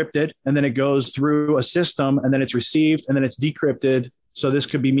is encrypted, and then it goes through a system, and then it's received, and then it's decrypted So this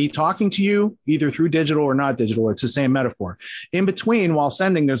could be me talking to you either through digital or not digital. It's the same metaphor. In between, while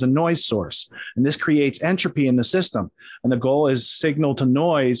sending, there's a noise source, and this creates entropy in the system. And the goal is signal to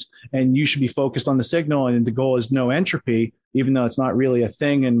noise, and you should be focused on the signal. And the goal is no entropy, even though it's not really a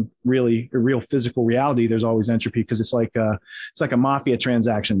thing and really a real physical reality. There's always entropy because it's like a mafia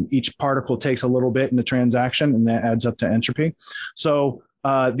transaction. Each particle takes a little bit in the transaction, and that adds up to entropy. So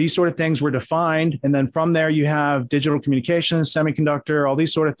these sort of things were defined. And then from there, you have digital communications, semiconductor, all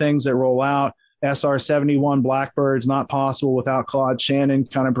these sort of things that roll out. SR-71 Blackbird's not possible without Claude Shannon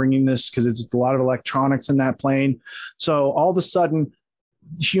kind of bringing this, because it's a lot of electronics in that plane. So all of a sudden,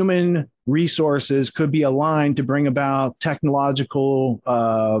 human resources could be aligned to bring about technological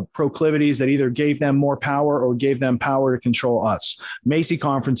proclivities that either gave them more power or gave them power to control us. Macy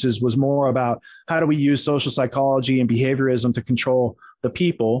conferences was more about how do we use social psychology and behaviorism to control the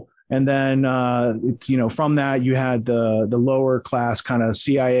people. And then, from that, you had the lower class kind of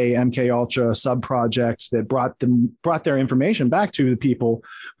CIA, MK Ultra sub projects that brought their information back to the people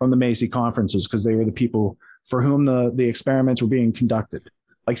from the Macy conferences, because they were the people for whom the experiments were being conducted.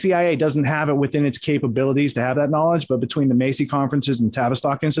 Like CIA doesn't have it within its capabilities to have that knowledge, but between the Macy conferences and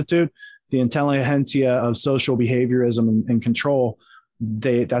Tavistock Institute, the intelligentsia of social behaviorism and control,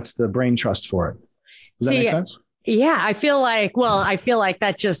 that's the brain trust for it. Does that make sense? Yeah, I feel like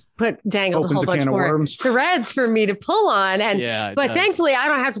that just dangled a whole bunch more threads for me to pull on. But thankfully I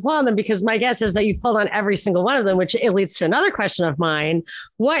don't have to pull on them, because my guess is that you've pulled on every single one of them, which it leads to another question of mine.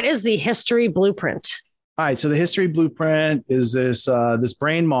 What is the history blueprint? All right. So the history blueprint is this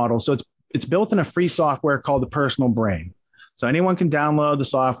brain model. So it's built in a free software called the Personal Brain. So anyone can download the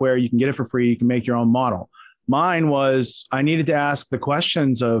software. You can get it for free. You can make your own model. Mine was, I needed to ask the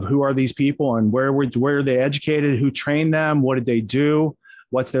questions of who are these people and where are they educated? Who trained them? What did they do?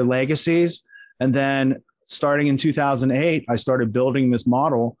 What's their legacies? And then starting in 2008, I started building this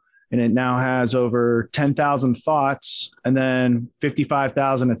model, and it now has over 10,000 thoughts and then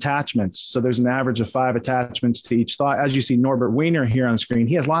 55,000 attachments. So there's an average of 5 attachments to each thought. As you see Norbert Wiener here on screen,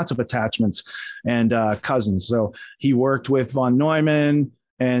 he has lots of attachments and cousins. So he worked with von Neumann.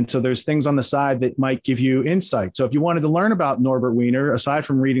 And so there's things on the side that might give you insight. So if you wanted to learn about Norbert Wiener, aside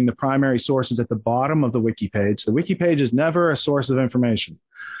from reading the primary sources at the bottom of the wiki page, the wiki page is never a source of information,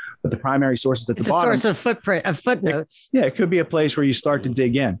 but the primary sources at the bottom. It's a source of footnotes. It could be a place where you start to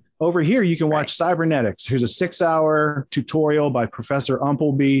dig in. Over here, you can watch Cybernetics. Here's a 6-hour tutorial by Professor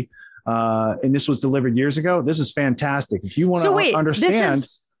Umpleby. And this was delivered years ago. This is fantastic. If you want to understand.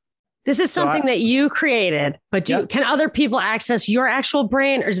 This is something that you created, but can other people access your actual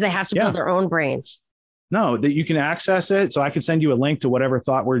brain, or do they have to build their own brains? No, that you can access it. So I can send you a link to whatever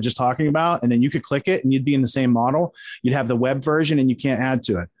thought we're just talking about, and then you could click it and you'd be in the same model. You'd have the web version and you can't add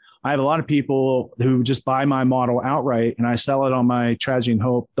to it. I have a lot of people who just buy my model outright, and I sell it on my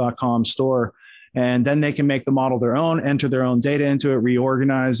tragedyandhope.com store. And then they can make the model their own, enter their own data into it,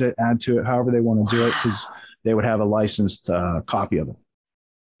 reorganize it, add to it, however they want to do it, because they would have a licensed copy of it.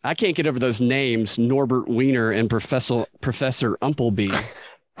 I can't get over those names, Norbert Wiener and Professor Umpleby.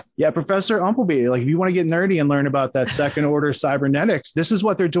 Yeah, Professor Umpleby. Like, if you want to get nerdy and learn about that second order cybernetics, this is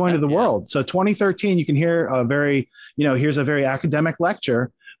what they're doing to the world. So 2013, you can hear here's a very academic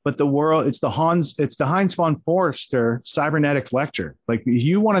lecture, but it's the Heinz von Forster cybernetics lecture. Like, if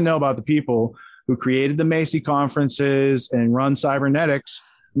you want to know about the people who created the Macy conferences and run cybernetics,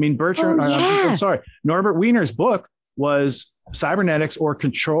 I mean, Norbert Wiener's book was Cybernetics, or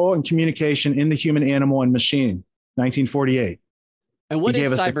Control and Communication in the Human, Animal, and Machine, 1948. And what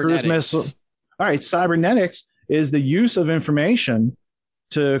is cybernetics? All right, cybernetics is the use of information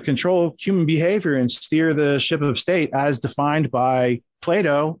to control human behavior and steer the ship of state as defined by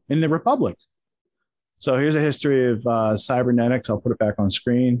Plato in the Republic. So here's a history of cybernetics. I'll put it back on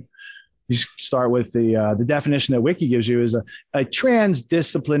screen. You start with the definition that Wiki gives you is a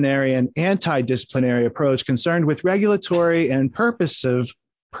transdisciplinary and antidisciplinary approach concerned with regulatory and purposive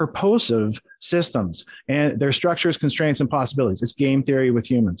systems and their structures, constraints, and possibilities. It's game theory with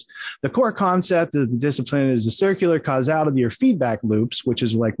humans. The core concept of the discipline is the circular causality or feedback loops, which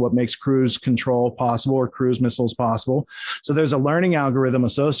is like what makes cruise control possible or cruise missiles possible. So there's a learning algorithm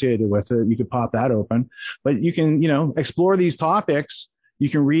associated with it. You could pop that open, but you can, explore these topics. You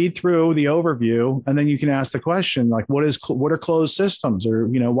can read through the overview, and then you can ask the question, like, what are closed systems? Or,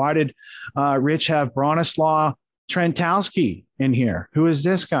 why did Rich have Bronislaw Trentowski in here? Who is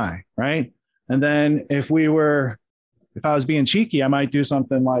this guy, right? And then if I was being cheeky, I might do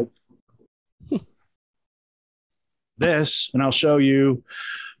something like this, and I'll show you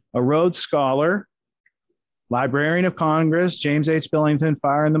a Rhodes Scholar, Librarian of Congress, James H. Billington,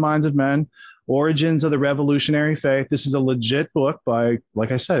 Fire in the Minds of Men. Origins of the Revolutionary Faith. This is a legit book by,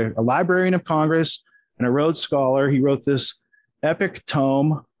 like I said, a Librarian of Congress and a Rhodes Scholar. He wrote this epic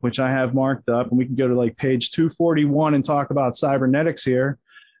tome, which I have marked up, and we can go to like page 241 and talk about cybernetics here,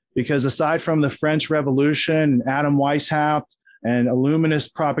 because aside from the French Revolution, Adam Weishaupt, and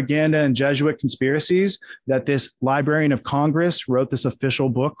Illuminist propaganda and Jesuit conspiracies, that this Librarian of Congress wrote this official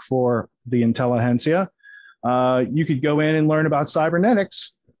book for the intelligentsia. You could go in and learn about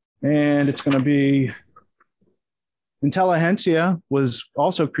cybernetics, and it's going to be intelligentsia was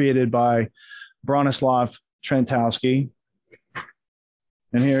also created by Bronislaw Trentowski.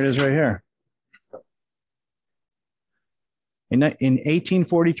 And here it is right here. In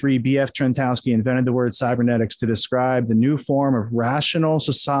 1843, B.F. Trentowski invented the word cybernetics to describe the new form of rational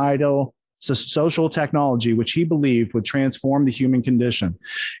social technology, which he believed would transform the human condition.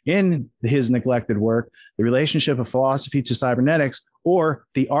 In his neglected work, The Relationship of Philosophy to Cybernetics, or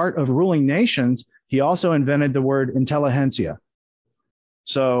The Art of Ruling Nations, he also invented the word intelligentsia.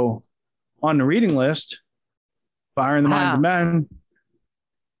 So on the reading list, Fire in the Minds of Men.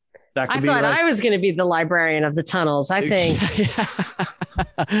 I thought I was going to be the librarian of the tunnels. I think.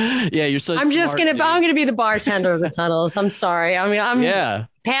 Yeah, you're so. I'm going to be the bartender of the tunnels. I'm sorry. I mean, I'm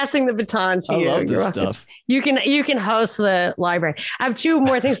passing the baton to you. I love this stuff. You can host the library. I have two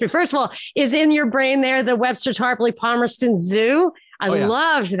more things. But first of all, is in your brain there the Webster Tarpley Palmerston Zoo? I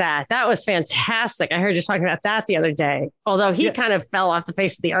loved that. That was fantastic. I heard you talking about that the other day. Although he kind of fell off the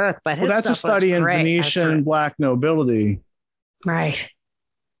face of the earth, but his that's a study in Venetian Black nobility. Right.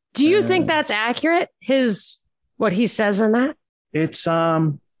 Do you think that's accurate? What he says in that? It's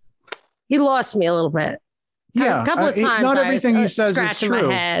he lost me a little bit. Yeah, a couple of times. Not everything he says is true.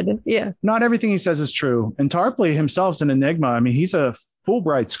 My head. Yeah, not everything he says is true. And Tarpley himself's an enigma. I mean, he's a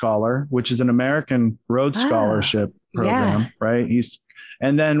Fulbright scholar, which is an American Rhodes Scholarship program, right?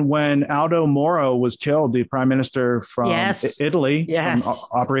 And then when Aldo Moro was killed, the prime minister from Italy, from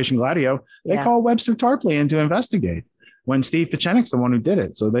Operation Gladio, they called Webster Tarpley in to investigate. When Steve Pieczenik's the one who did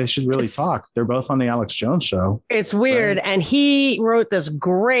it. So they should really talk. They're both on the Alex Jones show. It's weird. Right? And he wrote this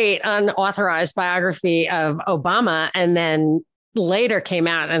great unauthorized biography of Obama and then later came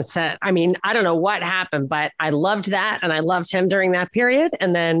out and said, I mean, I don't know what happened, but I loved that. And I loved him during that period.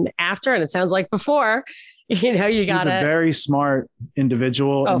 And then after, and it sounds like before, he's a very smart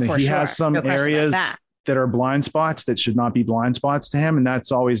individual. And he has some areas that are blind spots that should not be blind spots to him. And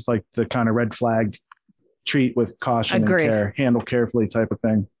that's always like the kind of red flag. Treat with caution and care, handle carefully type of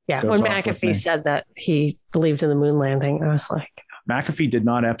thing. Yeah. When McAfee said that he believed in the moon landing, I was like, McAfee did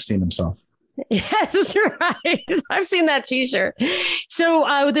not Epstein himself. Yes, right. I've seen that t-shirt.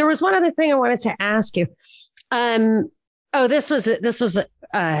 So there was one other thing I wanted to ask you. This was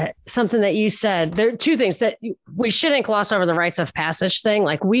something that you said. There are two things that we shouldn't gloss over: the rites of passage thing.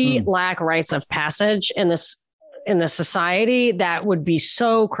 Like we lack rites of passage in the society that would be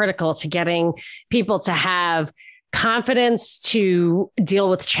so critical to getting people to have confidence to deal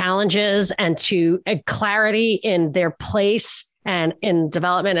with challenges and to clarity in their place and in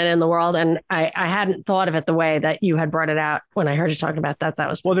development and in the world. And I hadn't thought of it the way that you had brought it out when I heard you talking about that. That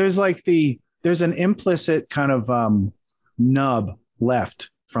was there's an implicit kind of nub left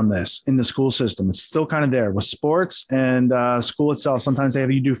from this in the school system. It's still kind of there with sports and school itself. Sometimes they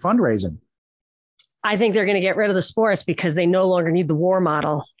have you do fundraising. I think they're going to get rid of the sports because they no longer need the war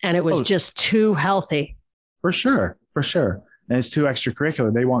model. And it was just too healthy. For sure. And it's too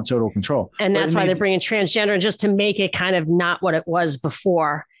extracurricular. They want total control. And that's why they're bringing transgender just to make it kind of not what it was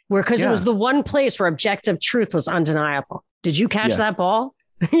before, because it was the one place where objective truth was undeniable. Did you catch that ball?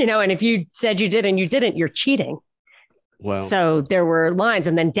 And if you said you did and you didn't, you're cheating. Well, so there were lines,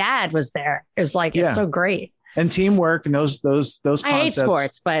 and then Dad was there. It was like, it's so great. And teamwork and those concepts. I hate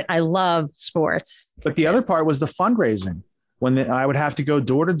sports, but I love sports. But the other part was the fundraising. When I would have to go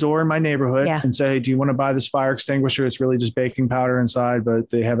door to door in my neighborhood and say, do you want to buy this fire extinguisher? It's really just baking powder inside, but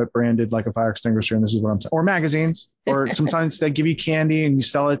they have it branded like a fire extinguisher. And this is what I'm saying. Or magazines, or sometimes they give you candy and you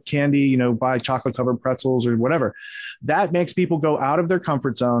sell it candy, buy chocolate covered pretzels or whatever. That makes people go out of their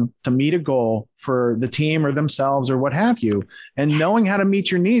comfort zone to meet a goal for the team or themselves or what have you. And knowing how to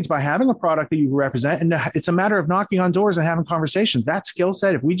meet your needs by having a product that you represent. And it's a matter of knocking on doors and having conversations. That skill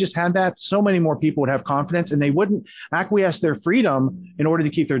set, if we just had that, so many more people would have confidence and they wouldn't acquiesce their freedom in order to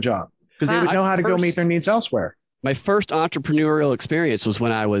keep their job, because they would know how to go meet their needs elsewhere. My first entrepreneurial experience was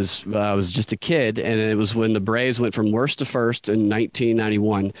when I was just a kid, and it was when the Braves went from worst to first in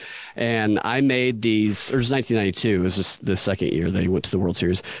 1991, and I made these, or it was 1992, it was just the second year they went to the World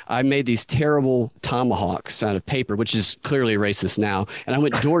Series. I made these terrible tomahawks out of paper, which is clearly racist now, and I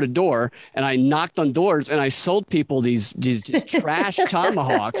went door to door, and I knocked on doors, and I sold people these just trash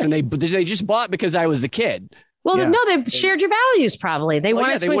tomahawks, and they just bought because I was a kid. Well, no, they shared your values. Probably they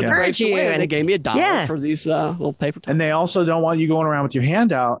wanted to encourage you, and they gave me $1 for these little paper towels. And they also don't want you going around with your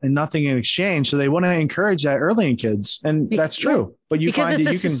hand out and nothing in exchange. So they want to encourage that early in kids, and that's true. But because it's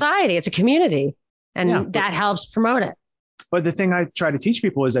a society, it's a community, and that helps promote it. But the thing I try to teach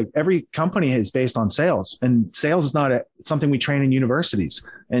people is like every company is based on sales, and sales is not something we train in universities.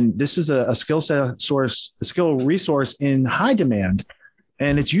 And this is a skill resource in high demand.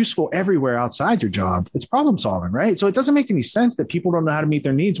 And it's useful everywhere outside your job. It's problem solving, right? So it doesn't make any sense that people don't know how to meet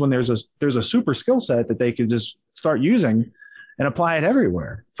their needs when there's a super skill set that they could just start using and apply it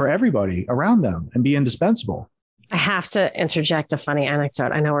everywhere for everybody around them and be indispensable. I have to interject a funny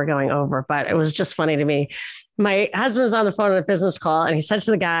anecdote. I know we're going over, but it was just funny to me. My husband was on the phone on a business call, and he said to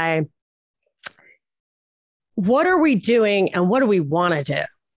the guy, "What are we doing and what do we want to do?"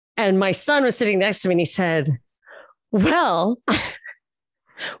 And my son was sitting next to me, and he said, "Well,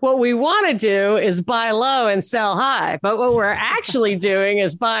 what we want to do is buy low and sell high. But what we're actually doing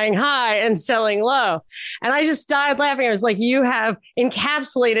is buying high and selling low." And I just died laughing. I was like, you have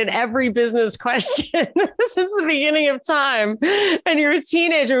encapsulated every business question since the beginning of time. And you're a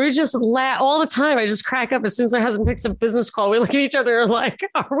teenager. We just laugh all the time. I just crack up as soon as my husband picks up a business call. We look at each other like,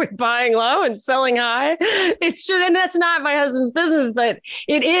 are we buying low and selling high? It's true. And that's not my husband's business, but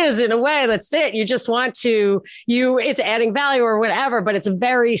it is in a way. That's it. You just want to, it's adding value or whatever, but it's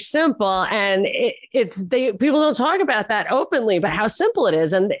very simple, and people don't talk about that openly, but how simple it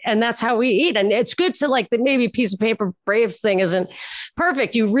is, and that's how we eat. And it's good to like the maybe piece of paper Braves thing isn't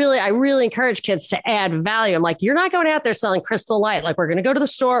perfect. I really encourage kids to add value. I'm like, you're not going out there selling Crystal Light. Like, we're going to go to the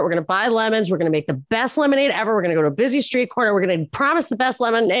store, we're going to buy lemons, we're going to make the best lemonade ever, we're going to go to a busy street corner, we're going to promise the best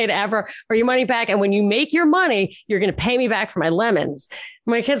lemonade ever for your money back, and when you make your money, you're going to pay me back for my lemons.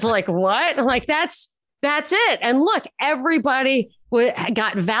 My kids are like, what? I'm like, that's it. And look, everybody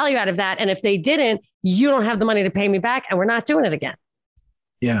got value out of that. And if they didn't, you don't have the money to pay me back, and we're not doing it again.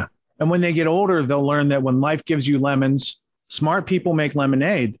 Yeah. And when they get older, they'll learn that when life gives you lemons, smart people make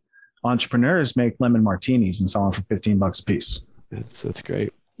lemonade. Entrepreneurs make lemon martinis and sell them for $15 a piece. That's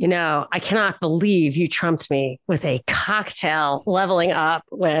great. You know, I cannot believe you trumped me with a cocktail leveling up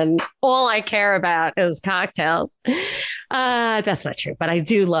when all I care about is cocktails. That's not true, but I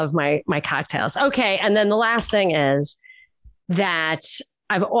do love my cocktails. Okay. And then the last thing is that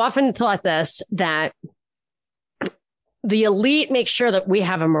I've often thought this, that the elite make sure that we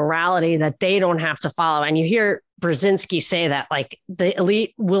have a morality that they don't have to follow. And you hear Brzezinski say that, like, the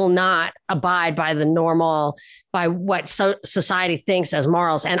elite will not abide by by what society thinks as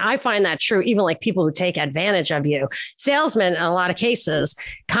morals. And I find that true, even like people who take advantage of you. Salesmen, in a lot of cases,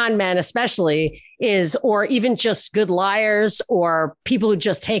 con men especially, or even just good liars or people who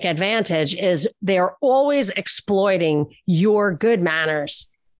just take advantage, they're always exploiting your good manners.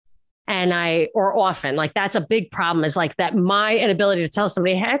 Or often, like, that's a big problem, is like that my inability to tell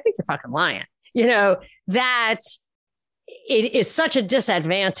somebody, hey, I think you're fucking lying. You know, that it is such a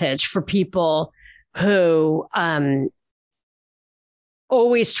disadvantage for people who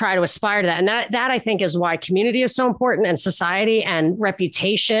always try to aspire to that. And that I think is why community is so important, and society, and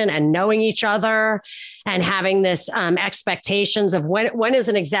reputation, and knowing each other, and having this expectations of when is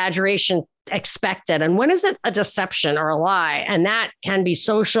an exaggeration expected and when is it a deception or a lie. And that can be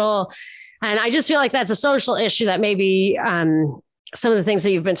social. And I just feel like that's a social issue that maybe some of the things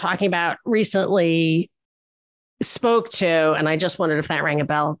that you've been talking about recently spoke to. And I just wondered if that rang a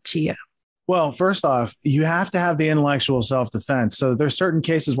bell to you. Well, first off, you have to have the intellectual self-defense. So there's certain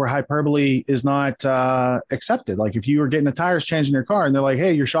cases where hyperbole is not accepted. Like if you were getting the tires changed in your car and they're like,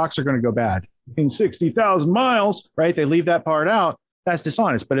 hey, your shocks are going to go bad in 60,000 miles, right? They leave that part out. That's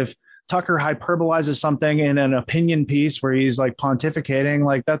dishonest. But if Tucker hyperbolizes something in an opinion piece where he's like pontificating,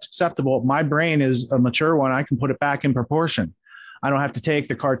 like, that's acceptable. My brain is a mature one. I can put it back in proportion. I don't have to take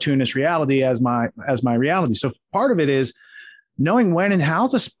the cartoonish reality as my reality. So part of it is knowing when and how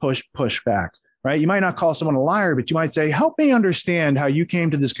to push back, right? You might not call someone a liar, but you might say, help me understand how you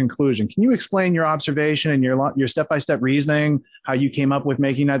came to this conclusion. Can you explain your observation and your step-by-step reasoning, how you came up with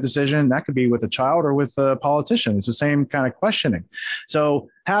making that decision? That could be with a child or with a politician. It's the same kind of questioning. So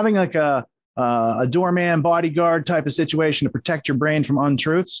having like a doorman bodyguard type of situation to protect your brain from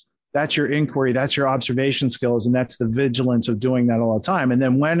untruths, that's your inquiry, that's your observation skills, and that's the vigilance of doing that all the time. And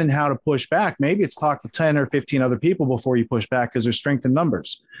then when and how to push back, maybe it's talk to 10 or 15 other people before you push back, because there's strength in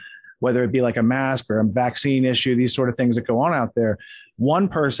numbers, whether it be like a mask or a vaccine issue, these sort of things that go on out there. One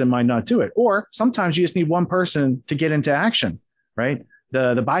person might not do it. Or sometimes you just need one person to get into action, right?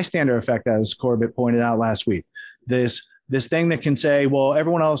 The bystander effect, as Corbett pointed out last week, this thing that can say, well,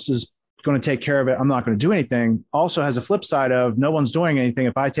 everyone else is going to take care of it, I'm not going to do anything, also has a flip side of no one's doing anything.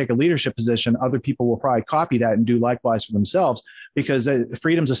 If I take a leadership position, other people will probably copy that and do likewise for themselves, because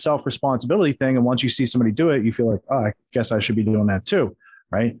freedom's a self-responsibility thing. And once you see somebody do it, you feel like, oh, I guess I should be doing that too,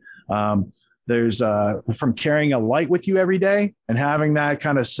 right? There's from carrying a light with you every day and having that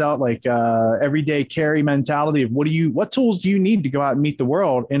kind of everyday carry mentality of what tools do you need to go out and meet the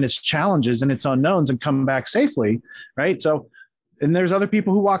world and its challenges and its unknowns and come back safely, right? So, and there's other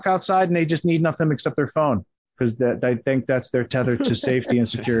people who walk outside and they just need nothing except their phone, because they think that's their tether to safety and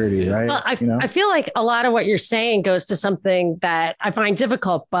security, right? Well, I feel like a lot of what you're saying goes to something that I find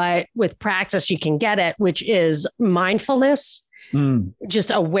difficult, but with practice you can get it, which is mindfulness.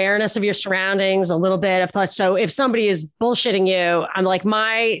 Just awareness of your surroundings, a little bit of thought. So if somebody is bullshitting you, I'm like,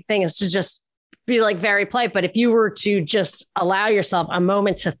 my thing is to just be like very polite. But if you were to just allow yourself a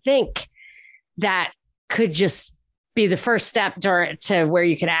moment to think, that could just be the first step to where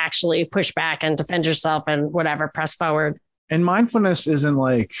you could actually push back and defend yourself and whatever, press forward. And mindfulness isn't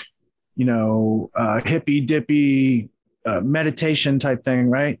like, hippy dippy meditation type thing,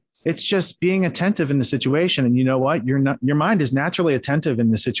 right? It's just being attentive in the situation. And you know what? Your mind is naturally attentive in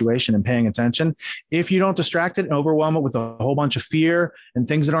the situation and paying attention. If you don't distract it and overwhelm it with a whole bunch of fear and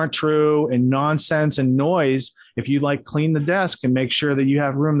things that aren't true and nonsense and noise, if you clean the desk and make sure that you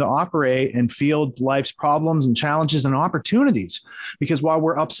have room to operate and field life's problems and challenges and opportunities, because while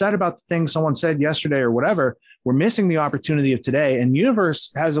we're upset about the thing someone said yesterday or whatever, we're missing the opportunity of today. And the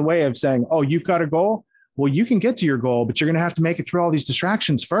universe has a way of saying, oh, you've got a goal. Well, you can get to your goal, but you're going to have to make it through all these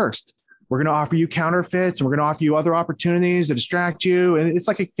distractions first. We're going to offer you counterfeits and we're going to offer you other opportunities to distract you. And it's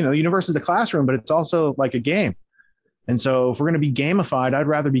like, the universe is a classroom, but it's also like a game. And so if we're going to be gamified, I'd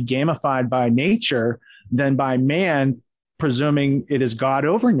rather be gamified by nature than by man presuming it is God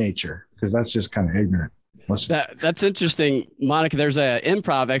over nature, because that's just kind of ignorant. That's interesting, Monica. There's an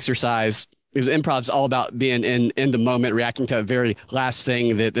improv exercise. Because improv's all about being in the moment, reacting to the very last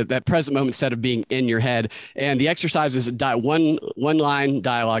thing, that present moment, instead of being in your head. And the exercise is one line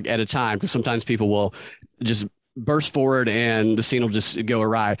dialogue at a time, because sometimes people will just burst forward and the scene will just go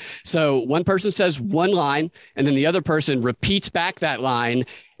awry. So one person says one line, and then the other person repeats back that line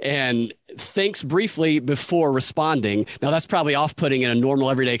and thinks briefly before responding. Now, that's probably off-putting in a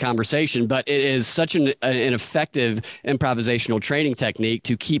normal everyday conversation, but it is such an effective improvisational training technique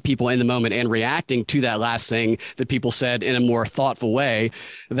to keep people in the moment and reacting to that last thing that people said in a more thoughtful way,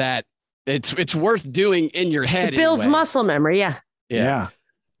 that it's worth doing in your head. It builds muscle memory. Yeah.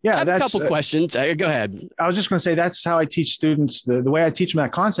 I have a couple questions. Go ahead. I was just going to say, that's how I teach students. The way I teach them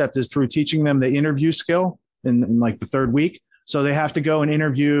that concept is through teaching them the interview skill in like the third week. So they have to go and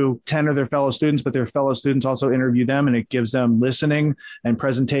interview 10 of their fellow students, but their fellow students also interview them, and it gives them listening and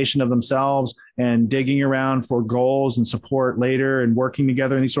presentation of themselves and digging around for goals and support later and working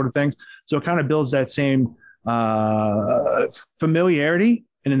together and these sort of things. So it kind of builds that same familiarity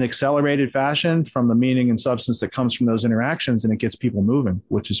in an accelerated fashion from the meaning and substance that comes from those interactions, and it gets people moving,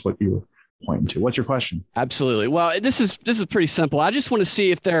 which is what you were pointing to. What's your question? Absolutely. Well, this is pretty simple. I just want to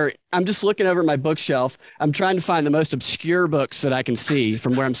see if I'm just looking over my bookshelf. I'm trying to find the most obscure books that I can see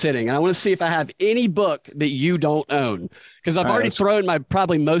from where I'm sitting. And I want to see if I have any book that you don't own, because I've already thrown my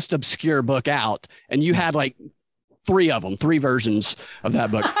probably most obscure book out, and you had like three versions of that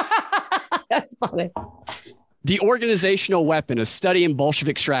book. That's funny. The Organizational Weapon, A Study in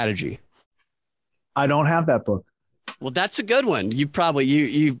Bolshevik Strategy. I don't have that book. Well, that's a good one. You probably,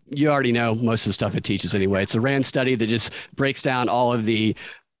 you already know most of the stuff it teaches anyway. It's a RAND study that just breaks down all of the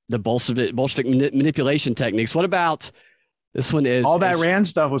Bolshevik manipulation techniques. What about this one? All that RAND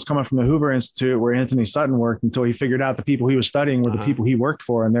stuff was coming from the Hoover Institute, where Anthony Sutton worked, until he figured out the people he was studying were the people he worked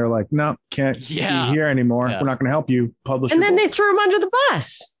for. And they're like, no, can't be here anymore. Yeah. We're not going to help you publish. And then they threw him under the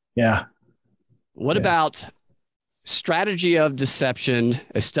bus. Yeah. What about Strategy of Deception,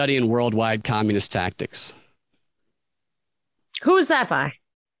 A Study in Worldwide Communist Tactics? Who is that by?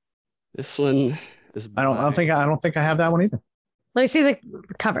 This one is I don't think I have that one either. Let me see the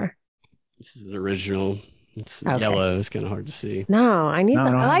cover. This is an original. It's yellow. It's kind of hard to see. No, I need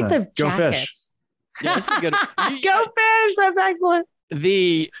that. I like the Go jackets. Fish. Yeah, this is good. Go Fish. That's excellent.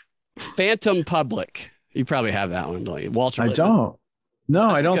 The Phantom Public. You probably have that one, don't you? Walter Lippmann. I don't. No,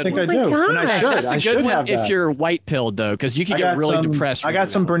 I don't think I do. And I should. That's a good one if you're white pilled though, because you can get really depressed. I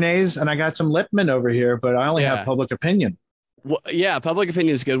got some Bernays and I got some Lippmann over here, but I only have Public Opinion. Well, yeah, Public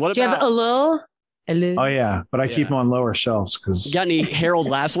Opinion is good. What do about? You have Alul? Oh yeah, but I keep them on lower shelves because. You got any Harold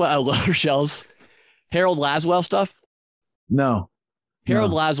Laswell lower shelves? Harold Laswell stuff? No.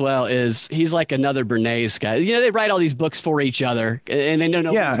 Harold Laswell he's like another Bernays guy. You know, they write all these books for each other, and they don't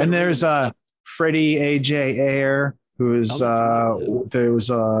know. Yeah, and there's Freddie A.J. Ayer, who is there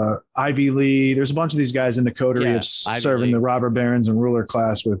was Ivy Lee. There's a bunch of these guys in the coterie of serving the robber barons and ruler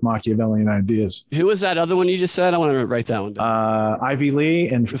class with Machiavellian ideas. Who was that other one you just said? I want to write that one down. Ivy Lee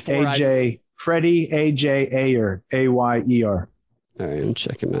and Freddie A.J. Ayer, A-Y-E-R. All right, I'm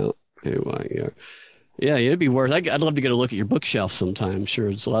checking him out. A-Y-E-R. Yeah, it'd be worth. I'd love to get a look at your bookshelf sometime. I'm sure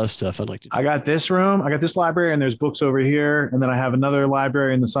there's a lot of stuff I'd like to do. I got this room. I got this library, and there's books over here. And then I have another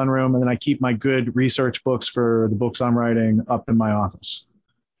library in the sunroom. And then I keep my good research books for the books I'm writing up in my office.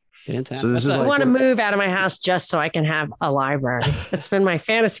 Fantastic. So this is I want to move out of my house just so I can have a library. It's been my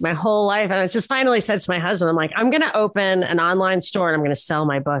fantasy my whole life. And I just finally said to my husband, I'm like, I'm going to open an online store and I'm going to sell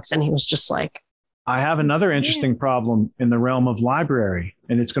my books. And he was just like, I have another interesting problem in the realm of library,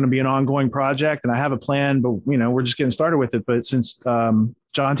 and it's going to be an ongoing project. And I have a plan, but we're just getting started with it. But since John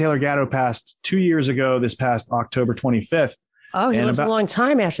Taylor Gatto passed 2 years ago, this past October 25th. Oh, he lived a long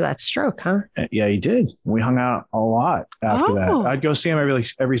time after that stroke, huh? Yeah, he did. We hung out a lot after that. I'd go see him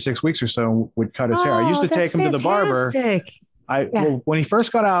every 6 weeks or so. Would cut his hair. I used to take him to the barber. Well, when he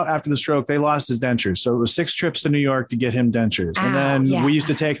first got out after the stroke, they lost his dentures. So it was 6 trips to New York to get him dentures. And then we used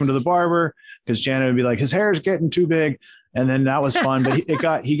to take him to the barber because Janet would be like, his hair is getting too big. And then that was fun.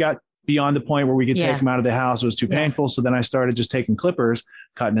 But he got beyond the point where we could take him out of the house. It was too painful. So then I started just taking clippers,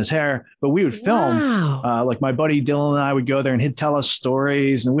 cutting his hair. But we would film like my buddy Dylan and I would go there and he'd tell us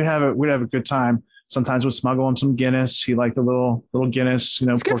stories and we'd have a good time. Sometimes we'd smuggle him some Guinness. He liked the little Guinness,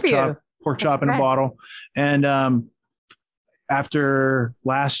 pork chop in a bottle. And after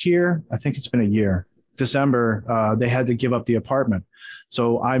last year, I think it's been a year, December, they had to give up the apartment.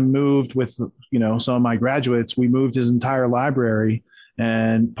 So I moved with, some of my graduates. We moved his entire library,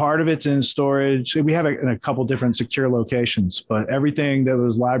 and part of it's in storage. We have it in a couple different secure locations, but everything that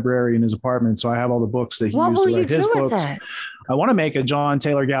was library in his apartment. So I have all the books that he used to write his books. I want to make a John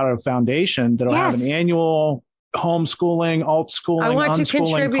Taylor Gatto Foundation that'll have an annual homeschooling, alt-schooling, I want to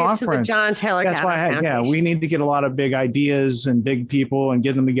contribute conference. To the John Taylor Gatto Foundation. We need to get a lot of big ideas and big people and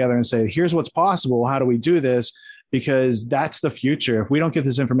get them together and say, here's what's possible. How do we do this? Because that's the future. If we don't get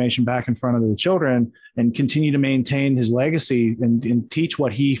this information back in front of the children and continue to maintain his legacy and teach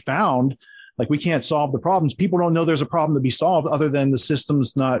what he found, like we can't solve the problems. People don't know there's a problem to be solved other than the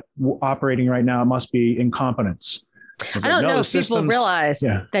system's not operating right now. It must be incompetence. I don't know if people realize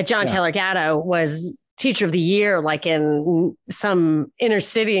that John Taylor Gatto was Teacher of the Year, like in some inner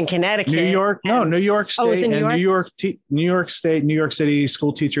city in Connecticut. New York State, was it New York? New York State, New York City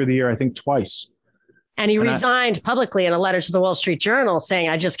School Teacher of the Year, I think twice. And he resigned publicly in a letter to the Wall Street Journal saying,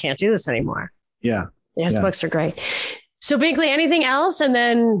 I just can't do this anymore. Yeah. His books are great. So Binkley, anything else? And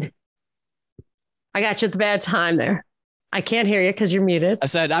then I got you at the bad time there. I can't hear you because you're muted. I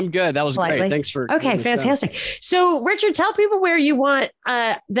said, I'm good. That was great. Thanks for. Okay, fantastic. So Richard, tell people where you want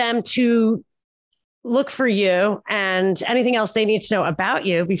them to look for you and anything else they need to know about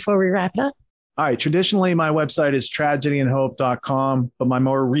you before we wrap it up. All right. Traditionally, my website is tragedyandhope.com, but my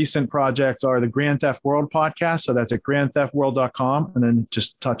more recent projects are the Grand Theft World podcast. So that's at grandtheftworld.com, and then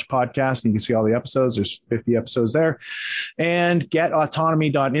just touch podcast and you can see all the episodes. There's 50 episodes there. And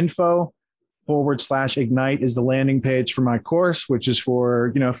getautonomy.info /ignite is the landing page for my course, which is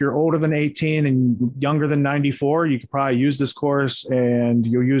for, if you're older than 18 and younger than 94, you could probably use this course and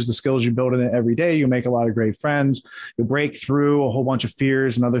you'll use the skills you build in it every day. You'll make a lot of great friends. You'll break through a whole bunch of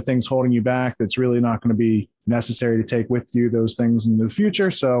fears and other things holding you back. That's really not going to be necessary to take with you those things into the future.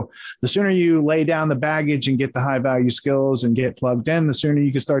 So the sooner you lay down the baggage and get the high value skills and get plugged in, the sooner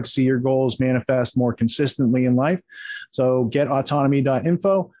you can start to see your goals manifest more consistently in life. So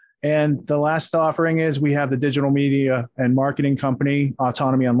getautonomy.info. And the last offering is we have the digital media and marketing company,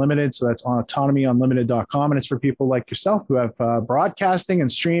 Autonomy Unlimited. So that's autonomyunlimited.com. And it's for people like yourself who have broadcasting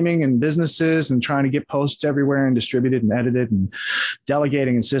and streaming and businesses and trying to get posts everywhere and distributed and edited and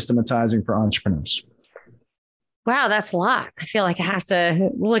delegating and systematizing for entrepreneurs. Wow, that's a lot. I feel like I have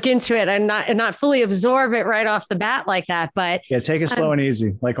to look into it and not fully absorb it right off the bat like that. But yeah, take it slow and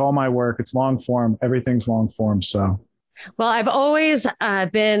easy. Like all my work, it's long form. Everything's long form. So. Well, I've always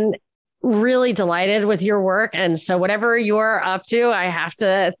been really delighted with your work. And so whatever you're up to, I have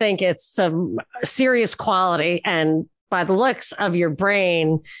to think it's some serious quality. And by the looks of your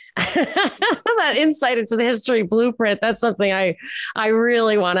brain, that insight into the history blueprint, that's something I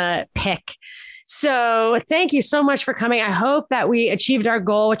really want to pick. So thank you so much for coming. I hope that we achieved our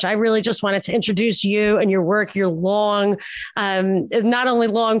goal, which I really just wanted to introduce you and your work, your long, not only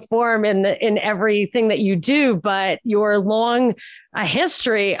long form in everything that you do, but your long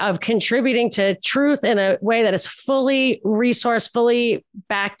history of contributing to truth in a way that is fully resourced, fully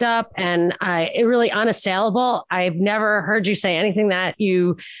backed up, and really unassailable. I've never heard you say anything that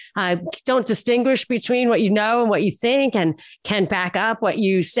you don't distinguish between what you know and what you think, and can back up what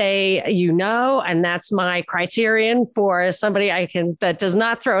you say you know. And that's my criterion for somebody that does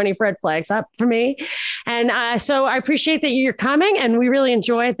not throw any red flags up for me. And so I appreciate that you're coming, and we really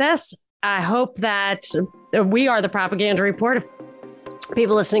enjoyed this. I hope that we are the Propaganda Report. If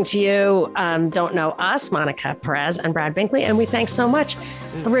people listening to you don't know us, Monica Perez and Brad Binkley, and we thank so much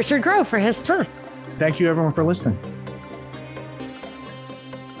Richard Grove for his time. Thank you, everyone, for listening.